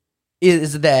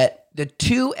is that the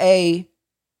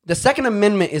Second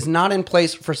Amendment is not in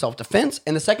place for self-defense,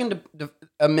 and the Second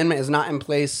Amendment is not in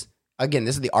place. Again,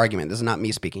 this is the argument. This is not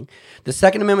me speaking. The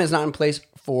Second Amendment is not in place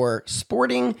for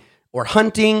sporting or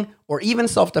hunting or even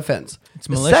self-defense. It's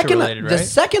militia-related, right? The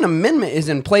Second Amendment is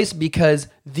in place because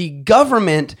the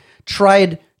government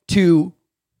tried to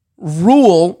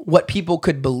rule what people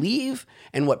could believe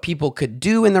and what people could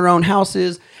do in their own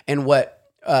houses and what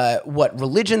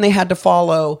religion they had to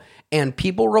follow, and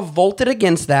people revolted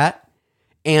against that,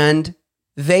 and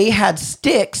they had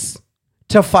sticks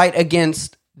to fight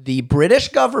against. The British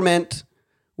government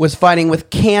was fighting with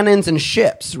cannons and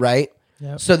ships, right?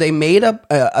 Yep. So they made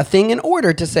a thing in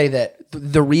order to say that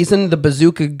the reason the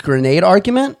bazooka grenade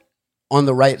argument on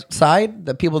the right side,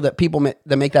 the people that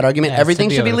make that argument,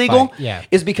 everything should be legal,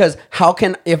 is because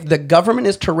if the government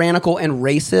is tyrannical and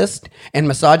racist and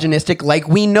misogynistic, like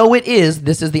we know it is,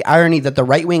 this is the irony that the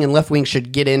right wing and left wing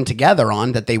should get in together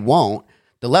on, that they won't.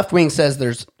 The left wing says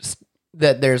there's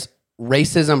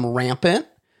racism rampant,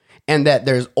 and that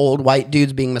there's old white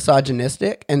dudes being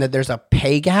misogynistic, and that there's a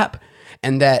pay gap,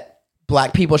 and that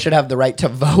black people should have the right to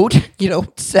vote,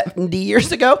 70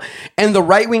 years ago. And the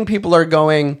right-wing people are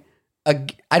going,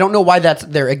 I don't know why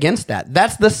they're against that.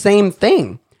 That's the same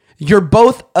thing. You're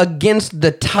both against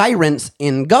the tyrants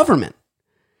in government.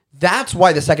 That's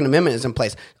why the Second Amendment is in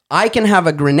place. I can have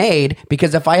a grenade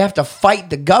because if I have to fight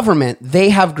the government, they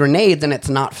have grenades and it's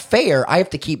not fair. I have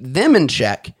to keep them in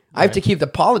check. I have to keep the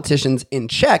politicians in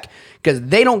check because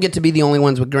they don't get to be the only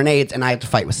ones with grenades and I have to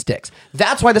fight with sticks.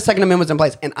 That's why the Second Amendment was in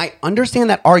place. And I understand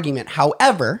that argument.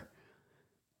 However,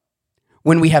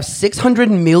 when we have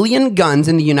 600 million guns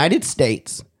in the United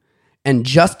States and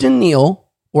Justin Neal,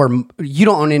 or you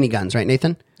don't own any guns, right,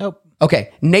 Nathan? Nope.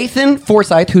 Okay. Nathan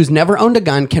Forsyth, who's never owned a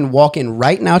gun, can walk in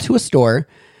right now to a store,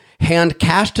 hand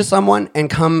cash to someone, and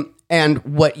come. And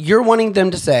what you're wanting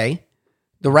them to say,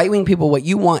 the right-wing people, what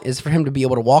you want is for him to be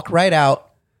able to walk right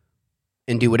out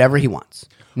and do whatever he wants.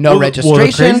 No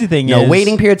registration, crazy thing no is,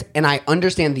 waiting periods. And I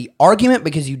understand the argument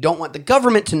because you don't want the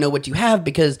government to know what you have,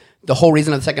 because the whole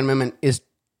reason of the Second Amendment is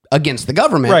against the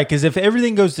government. Right, because if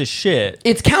everything goes to shit...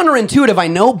 It's counterintuitive, I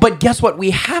know, but guess what?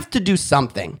 We have to do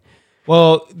something.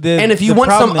 Well, and if you want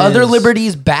some other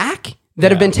liberties back that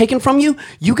have been taken from you,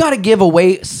 you got to give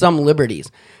away some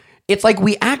liberties. It's like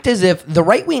we act as if, the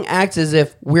right wing acts as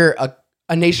if we're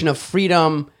a nation of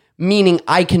freedom, meaning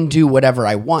I can do whatever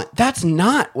I want. That's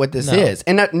not what this is.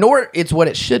 And nor it's what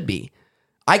it should be.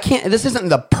 This isn't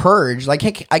the purge. Like,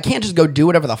 I can't just go do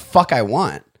whatever the fuck I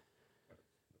want.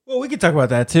 Well, we could talk about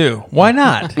that too. Why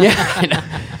not? Yeah, I know.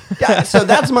 Yeah, so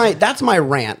that's my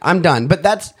rant. I'm done. But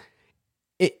that's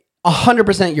it.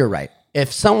 100%. You're right.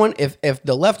 If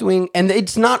the left wing, and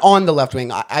it's not on the left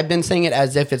wing, I've been saying it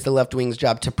as if it's the left wing's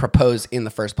job to propose in the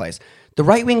first place. The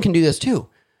right wing can do this too.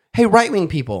 Hey, right wing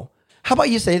people, how about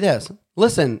you say this?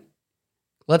 Listen,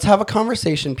 let's have a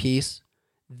conversation piece.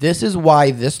 This is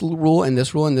why this rule and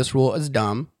this rule and this rule is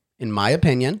dumb, in my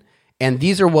opinion. And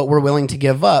these are what we're willing to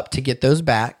give up to get those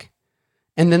back.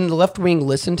 And then the left wing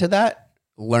listened to that,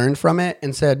 learned from it,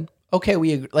 and said, okay,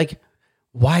 we agree. Like,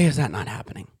 why is that not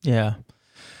happening? Yeah.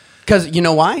 Because you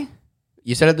know why?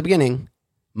 You said at the beginning,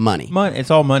 money. Money.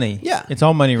 It's all money. Yeah. It's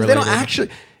all money related. They don't actually,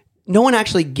 no one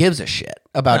actually gives a shit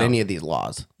about No. any of these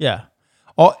laws. Yeah.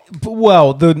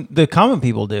 Well, the common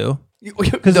people do.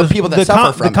 Because the people that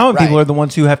suffer from the common it, people right. are the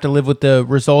ones who have to live with the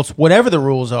results, whatever the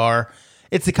rules are.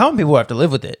 It's the common people who have to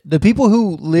live with it. The people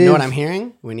who live. You know what I'm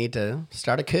hearing? We need to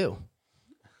start a coup.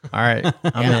 All right,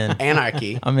 I'm in.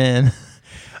 Anarchy. I'm in.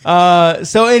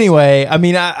 So anyway, I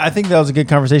mean, I think that was a good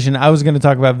conversation. I was going to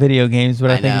talk about video games, but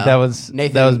I think know. that was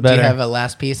Nathan, that was better. do you have a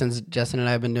last piece since Justin and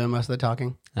I have been doing most of the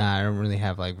talking? I don't really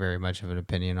have like very much of an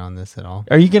opinion on this at all.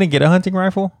 Are you going to get a hunting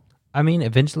rifle? I mean,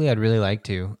 eventually I'd really like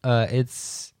to.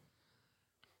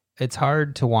 It's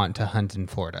hard to want to hunt in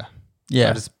Florida.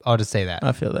 Yeah, I'll just say that.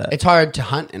 I feel that. It's hard to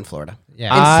hunt in Florida.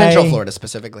 Yeah. In Central Florida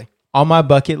specifically. On my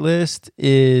bucket list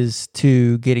is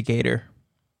to get a gator.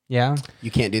 Yeah.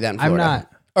 You can't do that in I'm Florida. not-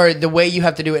 Or the way you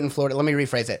have to do it in Florida. Let me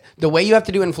rephrase it. The way you have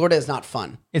to do it in Florida is not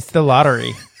fun. It's the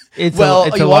lottery. It's Well,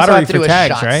 it's a you also lottery have to for do a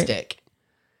tags, shot right? stick.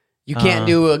 You can't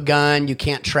do a gun. You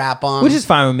can't trap them. Which is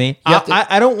fine with me. You have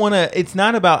to- I don't want to. It's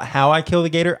not about how I kill the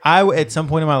gator. At some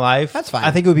point in my life, That's fine.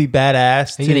 I think it would be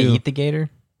badass Are to you going to eat the gator?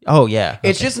 Oh yeah,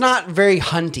 It's just not very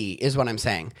hunty, is what I'm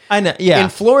saying. I know. Yeah, In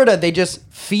Florida, they just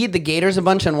feed the gators a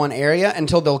bunch in one area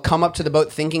until they'll come up to the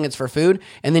boat thinking it's for food,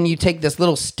 and then you take this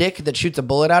little stick that shoots a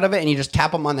bullet out of it, and you just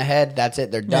tap them on the head. That's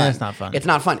it. They're done. it's not fun. It's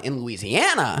not fun. In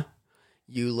Louisiana,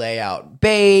 you lay out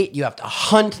bait. You have to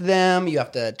hunt them. You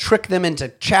have to trick them into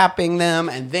chapping them,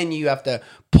 and then you have to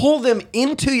pull them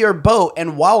into your boat.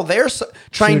 And while they're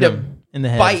trying Shoot to 'em in the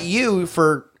head. bite you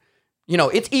for,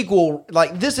 it's equal.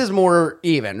 Like this is more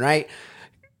even, right?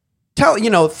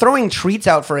 Throwing treats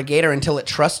out for a gator until it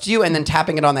trusts you and then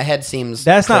tapping it on the head seems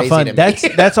that's not crazy fun. to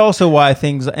me. That's also why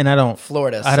things. And I don't.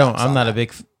 Florida I don't. sucks I'm on not a that.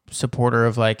 big supporter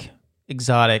of like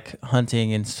exotic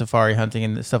hunting and safari hunting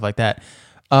and stuff like that.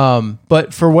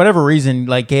 But for whatever reason,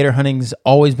 like gator hunting's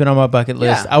always been on my bucket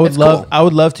list. Yeah, I would it's love. cool. I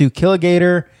would love to kill a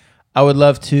gator. I would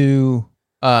love to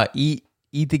eat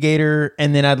the gator,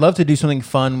 and then I'd love to do something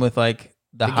fun with like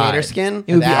the gator hide. skin?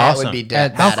 It would be That awesome. would be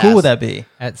dead How badass. cool would that be?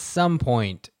 At some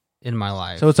point in my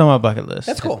life. So it's on my bucket list.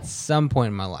 That's cool. At some point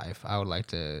in my life, I would like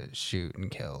to shoot and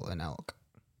kill an elk.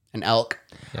 An elk.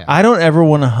 I don't ever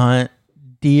want to hunt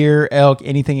deer, elk,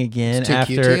 anything again. It's too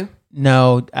after cute to you?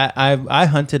 No, I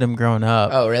hunted them growing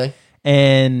up, Oh, really?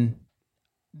 and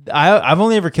I've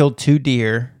only ever killed 2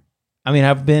 deer. I mean,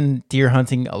 I've been deer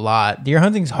hunting a lot. Deer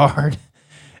hunting's hard.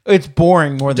 It's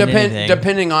boring more than anything.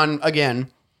 Depending on, again,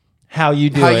 how you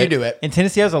do how it. you do it. And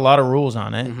Tennessee has a lot of rules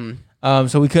on it.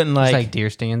 So we couldn't It's like, like deer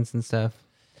stands and stuff.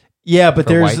 yeah, but for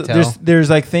there's whitetail. there's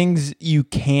like things you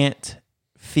can't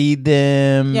feed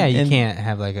them. Yeah, you and can't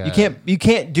have like a. You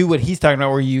can't do what he's talking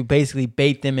about, where you basically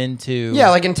bait them into.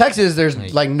 Yeah, like in Texas, there's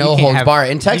like you no can't holds have- bar.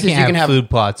 In Texas, you can have food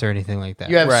plots or anything like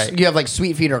that. you have Right. you have like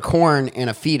sweet feeder corn in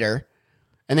a feeder,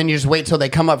 and then you just wait till they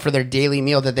come up for their daily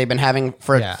meal that they've been having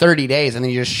for Yeah. 30 days, and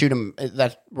then you just shoot them.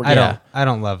 That's I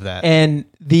don't love that. And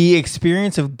the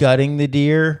experience of gutting the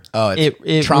deer. Oh, it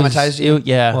traumatized you?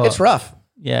 Yeah, Well, It's rough.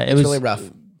 yeah, it It's was really rough.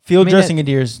 Field I mean, dressing a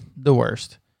deer is the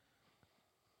worst.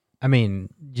 I mean,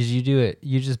 did you do it?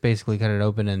 You just basically cut it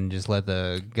open and just let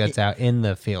the guts out in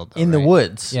the field, though, In the right?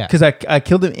 woods, Yeah. because I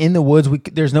killed them in the woods.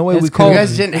 There's no way It's we cold. could. You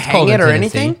guys didn't It's hang cold it in or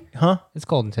Tennessee. anything? Huh? It's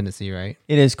cold in Tennessee, right?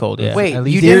 It is cold. Yeah. Wait, At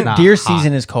least you it's didn't? not Deer hot.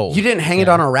 season is cold. You didn't hang it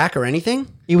on a rack or anything?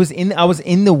 It was in. I was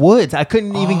in the woods. I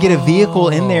couldn't even get a vehicle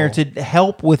in there to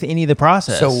help with any of the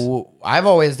process. So I've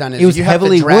always done is It was you have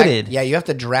heavily to drag, wooded. Yeah, you have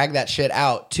to drag that shit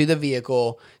out to the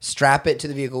vehicle, strap it to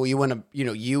the vehicle. You want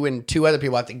to, you and 2 other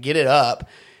people have to get it up,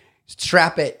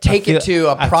 strap it, take it to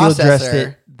a I field dressed processor.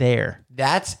 it there,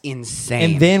 That's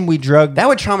insane. and then we drug that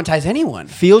would traumatize anyone.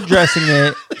 field dressing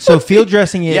it. So field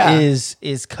dressing it Yeah.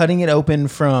 is cutting it open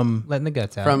from Letting the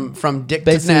guts out. From dick to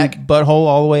basically neck. butthole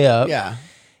all the way up. Yeah.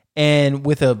 And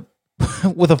with a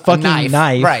fucking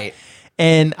knife. Right.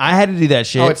 And I had to do that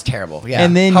shit. Oh, it's terrible. Yeah.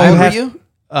 And then how you old have were you?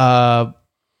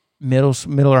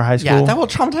 middle or high school. Yeah, that will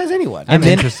traumatize anyone. I'm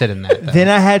then- interested in that. Though. Then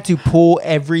I had to pull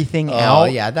everything Oh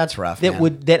out yeah, that's rough. that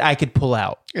man. that I could pull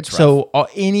out. It's so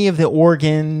any of the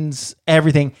organs,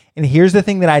 everything. And here's the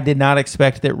thing that I did not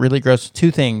expect that really grossed.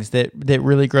 Two things that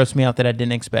really grossed me out that I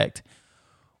didn't expect.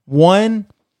 One,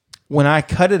 when I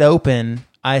cut it open,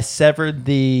 I severed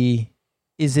the.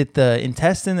 Is it the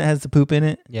intestine that has the poop in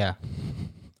it? Yeah.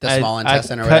 the small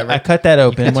intestine or cut, whatever. I cut that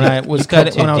open when I was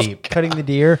cut when I was deep. cutting the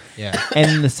deer. Yeah.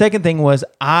 And the second thing was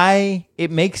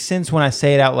it makes sense when I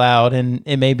say it out loud, and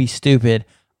it may be stupid.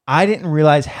 I didn't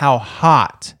realize how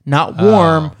hot, not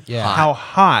warm, yeah. how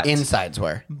hot Insides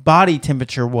were. body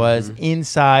temperature was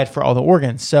inside for all the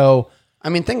organs. So I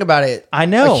mean, think about it. I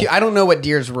know. I don't know what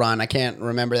deers run. I can't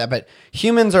remember that. But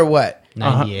humans are what?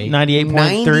 98.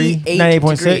 98.3,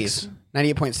 98.6, degrees.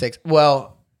 98.6.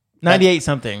 Well, 98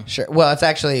 something. sure. Well, it's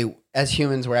actually, as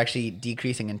humans, we're actually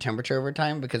decreasing in temperature over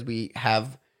time because we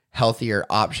have healthier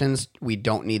options. We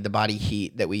don't need the body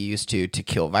heat that we used to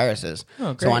kill viruses.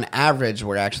 Oh, great. So on average,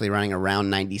 we're actually running around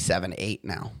 97.8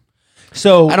 now.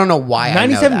 So I don't know why I know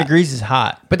 97 that. degrees is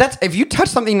hot. But that's if you touch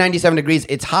something 97 degrees,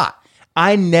 it's hot.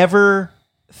 I never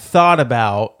thought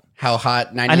about How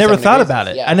hot 97 I never thought degrees about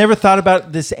is. it. Yeah. I never thought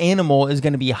about this animal is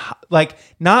going to be hot, like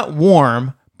not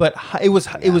warm, but it was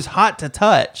hot to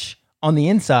touch on the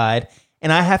inside,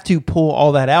 and I have to pull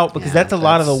all that out because Yeah, that's a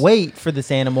lot of the that's- weight for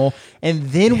this animal. And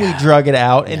then we drug it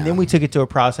out, and then we took it to a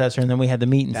processor, and then we had the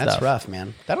meat and That's stuff. rough,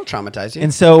 man. That'll traumatize you.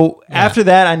 And so after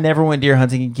that, I never went deer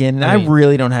hunting again, and I mean-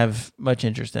 really don't have much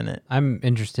interest in it. I'm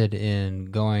interested in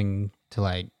going to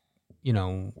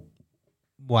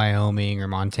Wyoming or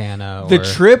Montana The or,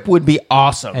 trip would be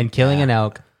awesome. and killing an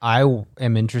elk. I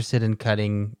am interested in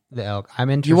cutting the elk. I'm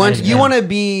interested. you in-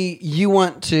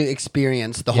 want to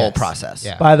experience the whole Yes. process.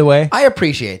 Yeah. By the way, I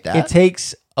appreciate that. it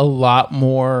takes a lot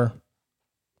more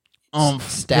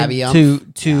Stabby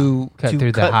to cut to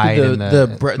through the cut hide through and the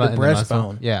and the breastbone.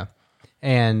 muscle. Yeah,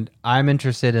 and I'm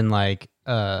interested in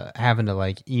having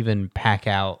to even pack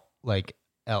out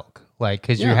elk,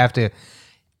 because you Yeah. have to,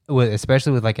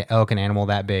 especially with an elk, an animal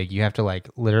that big, you have to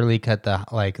literally cut the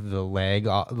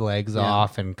legs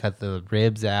off and cut the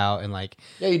ribs out and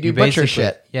Yeah, you do butcher basically-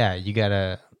 shit. Yeah, you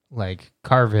gotta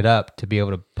carve it up to be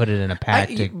able to put it in a pack.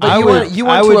 You want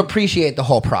to appreciate the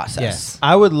whole process. Yes.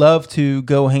 I would love to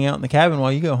go hang out in the cabin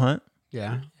while you go hunt.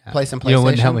 Yeah. Play some PlayStation. You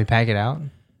wouldn't help me pack it out.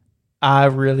 I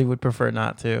really would prefer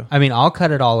not to. I mean, I'll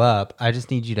cut it all up. I just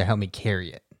need you to help me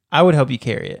carry it. I would help you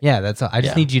carry it. Yeah, that's all. I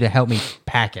just Yeah. need you to help me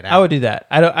pack it out. I would do that.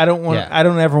 I don't want. Yeah. I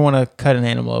don't ever want to cut an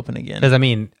animal open again. Because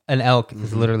an elk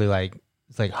is literally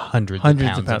hundreds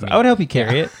Hundreds of pounds. I would help you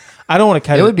carry it. I don't want to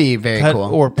cut It it. would be very cut cool.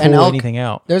 or An pull elk- anything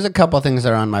out. There's a couple things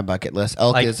that are on my bucket list.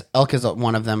 Elk Like- is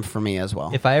one of them for me as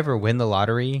well. If I ever win the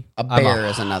lottery, A bear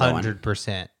is another one.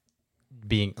 100%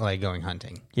 being going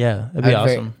hunting. Yeah, that'd be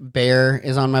awesome. Bear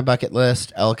is on my bucket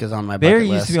list. Elk is on my Bear bucket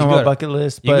used list. to be on You my go to- bucket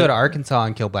list, You but go to Arkansas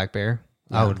and kill black bear.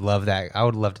 I would love that. I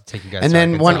would love to take you guys. And to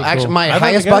then Arkansas. my I'd like to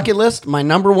highest go. bucket list, my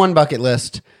number one bucket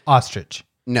list, ostrich,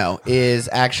 is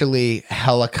actually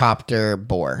helicopter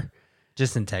boar.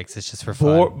 just in Texas, just for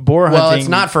fun. boar hunting. Well, it's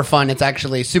not for fun. It's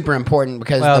actually super important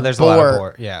because Well, the there's boar, a lot of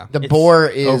boar. Yeah, the It's boar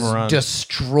is overrun.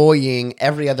 destroying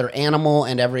every other animal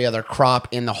and every other crop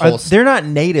in the Are- whole. they're not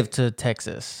native to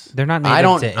Texas. they're not. Native I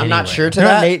don't. To I'm not anywhere. sure to They're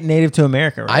not that. native to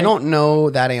America, right? I don't know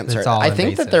that answer. It's all I think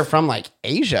that invasive. they're from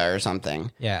Asia or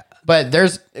something. Yeah, But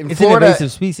there's in It's Florida, an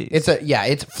invasive species.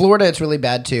 It's Florida. It's really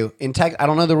bad too. In Texas, I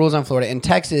don't know the rules on Florida. In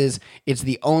Texas, it's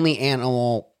the only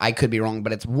animal. I could be wrong,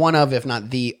 but it's one of, if not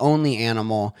the only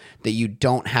animal that you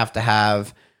don't have to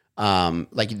have.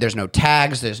 There's no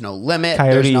tags. There's no limit.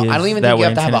 Coyote There's no. I is don't even that think you way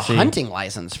have to in have a Tennessee. hunting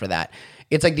license for that.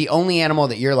 It's the only animal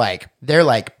that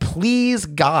they're please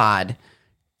God.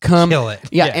 Come Kill it.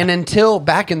 Yeah, Yeah. and until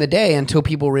back in the day, until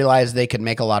people realized they could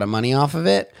make a lot of money off of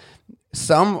it,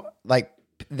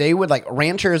 they would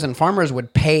ranchers and farmers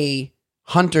would pay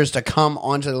hunters to come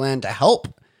onto the land to help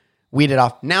weed it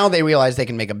off. Now they realize they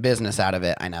can make a business out of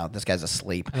it. I know this guy's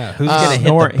asleep. I know. Who's gonna hit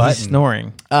Snort- the button? He's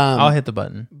snoring. I'll hit the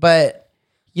button. But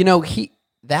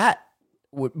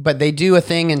but they do a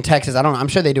thing in Texas. I don't know. I'm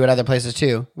sure they do it other places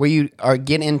too, where you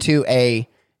get into a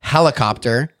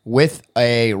helicopter with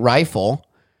a rifle,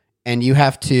 and you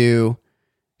have to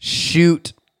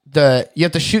shoot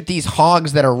these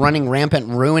hogs that are running rampant,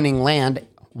 ruining land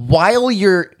while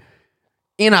you're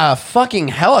in a fucking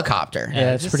helicopter.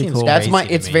 Yeah, it it's just pretty seems cool. That's crazy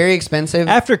to it's me. very expensive.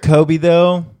 After Kobe,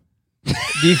 though,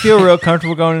 do you feel real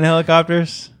comfortable going in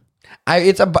helicopters?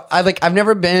 I've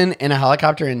never been in a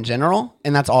helicopter in general,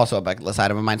 and that's also a bucket list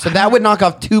item of mine. So that would knock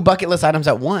off 2 bucket list items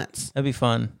at once. That'd be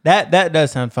fun. That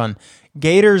does sound fun.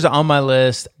 Gators on my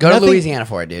list. Go to Louisiana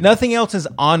for it, dude. Nothing else is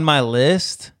on my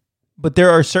list but there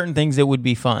are certain things that would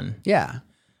be fun. Yeah.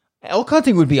 Elk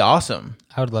hunting would be awesome.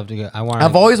 I would love to go.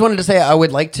 I've always wanted to say I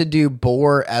would like to do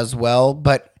boar as well,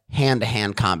 but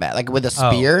hand-to-hand combat, like with a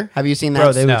spear. Have you seen that?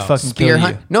 Bro, they would No. fucking spear kill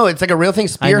hunt. you. No, it's like a real thing.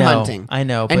 Spear I know, hunting. I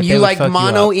know, but And they you would like fuck you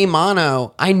mano up. y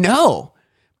mano. I know.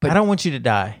 I don't want you to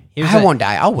die. I won't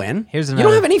die. I'll win. Here's You another-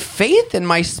 don't have any faith in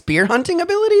my spear hunting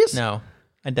abilities? No,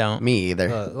 I don't. Me either.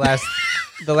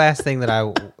 The last thing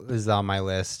that is on my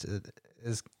list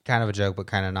is kind of a joke, but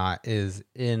kind of not. Is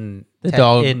in The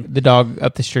dog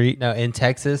up the street. No, in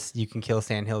Texas, you can kill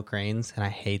sandhill cranes, and I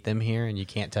hate them here, and you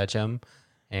can't touch them.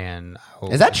 And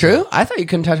Is that true? I thought you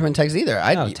couldn't touch them in Texas either.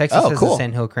 No, Texas has cool. a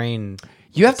sandhill crane.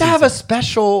 You have to have a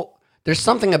special. There's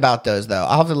something about those though.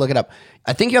 I'll have to look it up.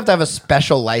 I think you have to have a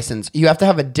special license. You have to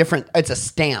have a different. It's a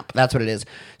stamp. That's what it is.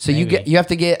 So Maybe. you have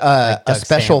to get a duck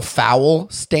special stamp. fowl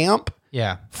stamp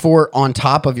Yeah, for on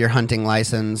top of your hunting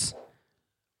license.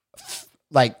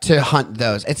 Like to hunt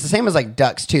those. It's the same as like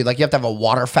ducks too. Like you have to have a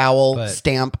waterfowl But-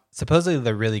 stamp. supposedly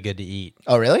they're really good to eat.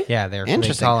 Oh really? Yeah, they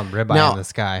Interesting. call them ribeye Now- in the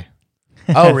sky.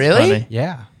 Oh really? funny.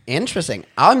 Yeah, Interesting.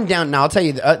 I'm down. Now I'll tell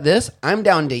you this. I'm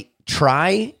down to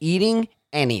try eating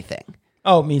anything.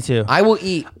 Oh, me too. I will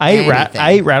eat. I anything.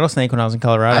 ate rattlesnake when I was in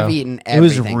Colorado. I've eaten It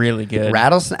was everything. really good.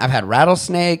 Rattlesnake. I've had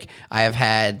rattlesnake. I have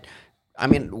had,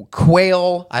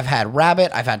 quail. I've had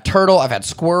rabbit. I've had turtle. I've had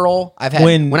squirrel. I've had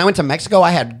When- when I went to Mexico,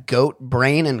 I had goat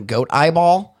brain and goat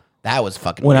eyeball. That was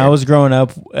fucking. When weird. I was growing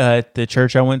up at the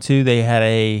church I went to, they had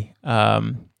a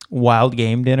wild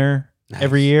game dinner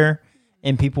every year,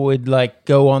 and people would like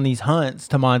go on these hunts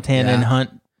to Montana Yeah. and hunt,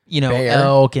 Bear.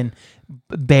 elk and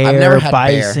I've bear, never had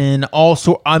bison, all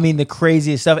sort. I mean, the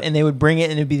craziest stuff, and they would bring it,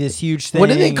 and it'd be this huge thing. what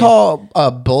do they call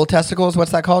bull testicles?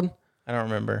 What's that called? I don't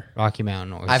remember. Rocky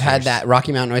Mountain oysters. I've had that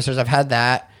Rocky Mountain oysters. I've had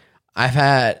that. I've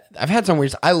had some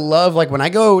weird. I love like when I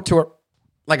go to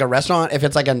a restaurant. If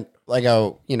it's like a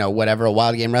whatever a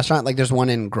wild game restaurant. Like there's one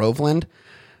in Groveland,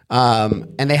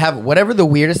 and they have whatever the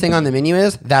weirdest thing on the menu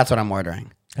is. That's what I'm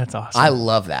ordering. That's awesome. I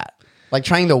love that. Like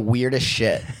trying the weirdest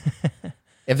shit.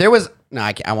 If there was no,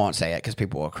 I won't say it because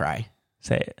people will cry.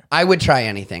 Say it, I would try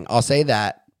anything. I'll say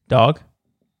that. dog.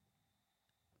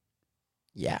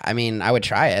 Yeah, I mean, I would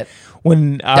try it.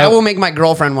 When That will make my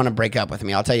girlfriend want to break up with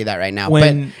me. I'll tell you that right now.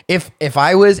 When- But if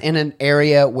I was in an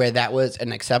area where that was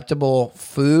an acceptable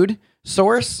food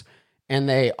source and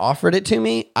they offered it to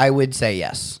me, I would say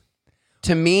yes.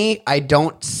 To me, I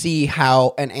don't see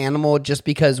how an animal, just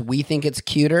because we think it's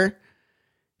cuter,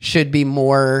 should be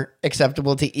more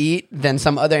acceptable to eat than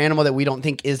some other animal that we don't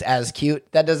think is as cute.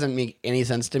 That doesn't make any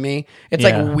sense to me. It's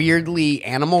Yeah. like weirdly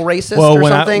animal racist well, or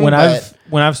when something. when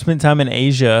but I've spent time in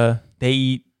Asia, they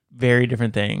eat very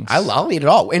different things. I'll eat it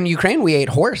all. In Ukraine, we ate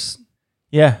horse.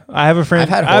 Yeah, I have a friend. I've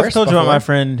had I've horse told you about before. my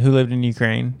friend who lived in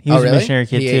Ukraine. He was a missionary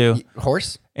kid He too, ate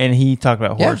horse. and he talked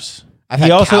about Yeah. horse. I've he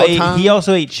had also cow ate. tongue. He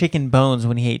also ate chicken bones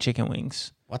when he ate chicken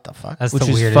wings. What the fuck? That's which the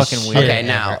is weirdest fucking shit weird. Okay, ever.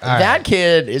 now All right. that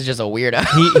kid is just a weirdo.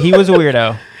 He was a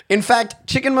weirdo, In fact,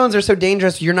 chicken bones are so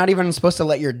dangerous. You're not even supposed to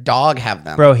let your dog have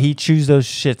them. bro. He chews those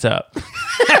shits up.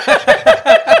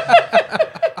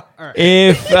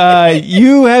 If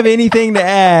you have anything to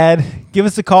add, give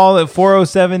us a call at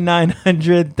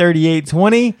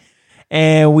 407-900-3820,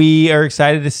 and we are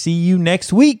excited to see you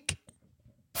next week.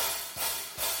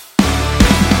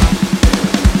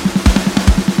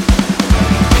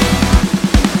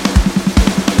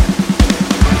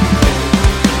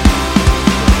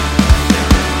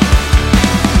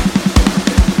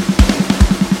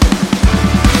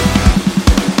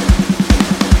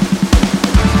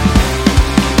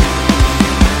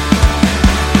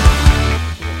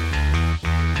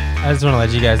 I just want to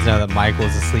let you guys know that Mike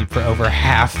was asleep for over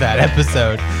half that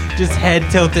episode, just head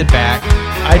tilted back.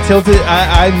 I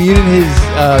muted his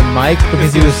mic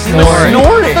because he was snoring.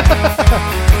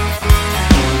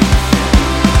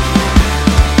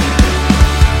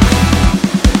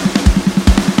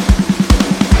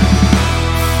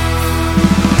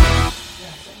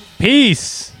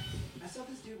 Peace.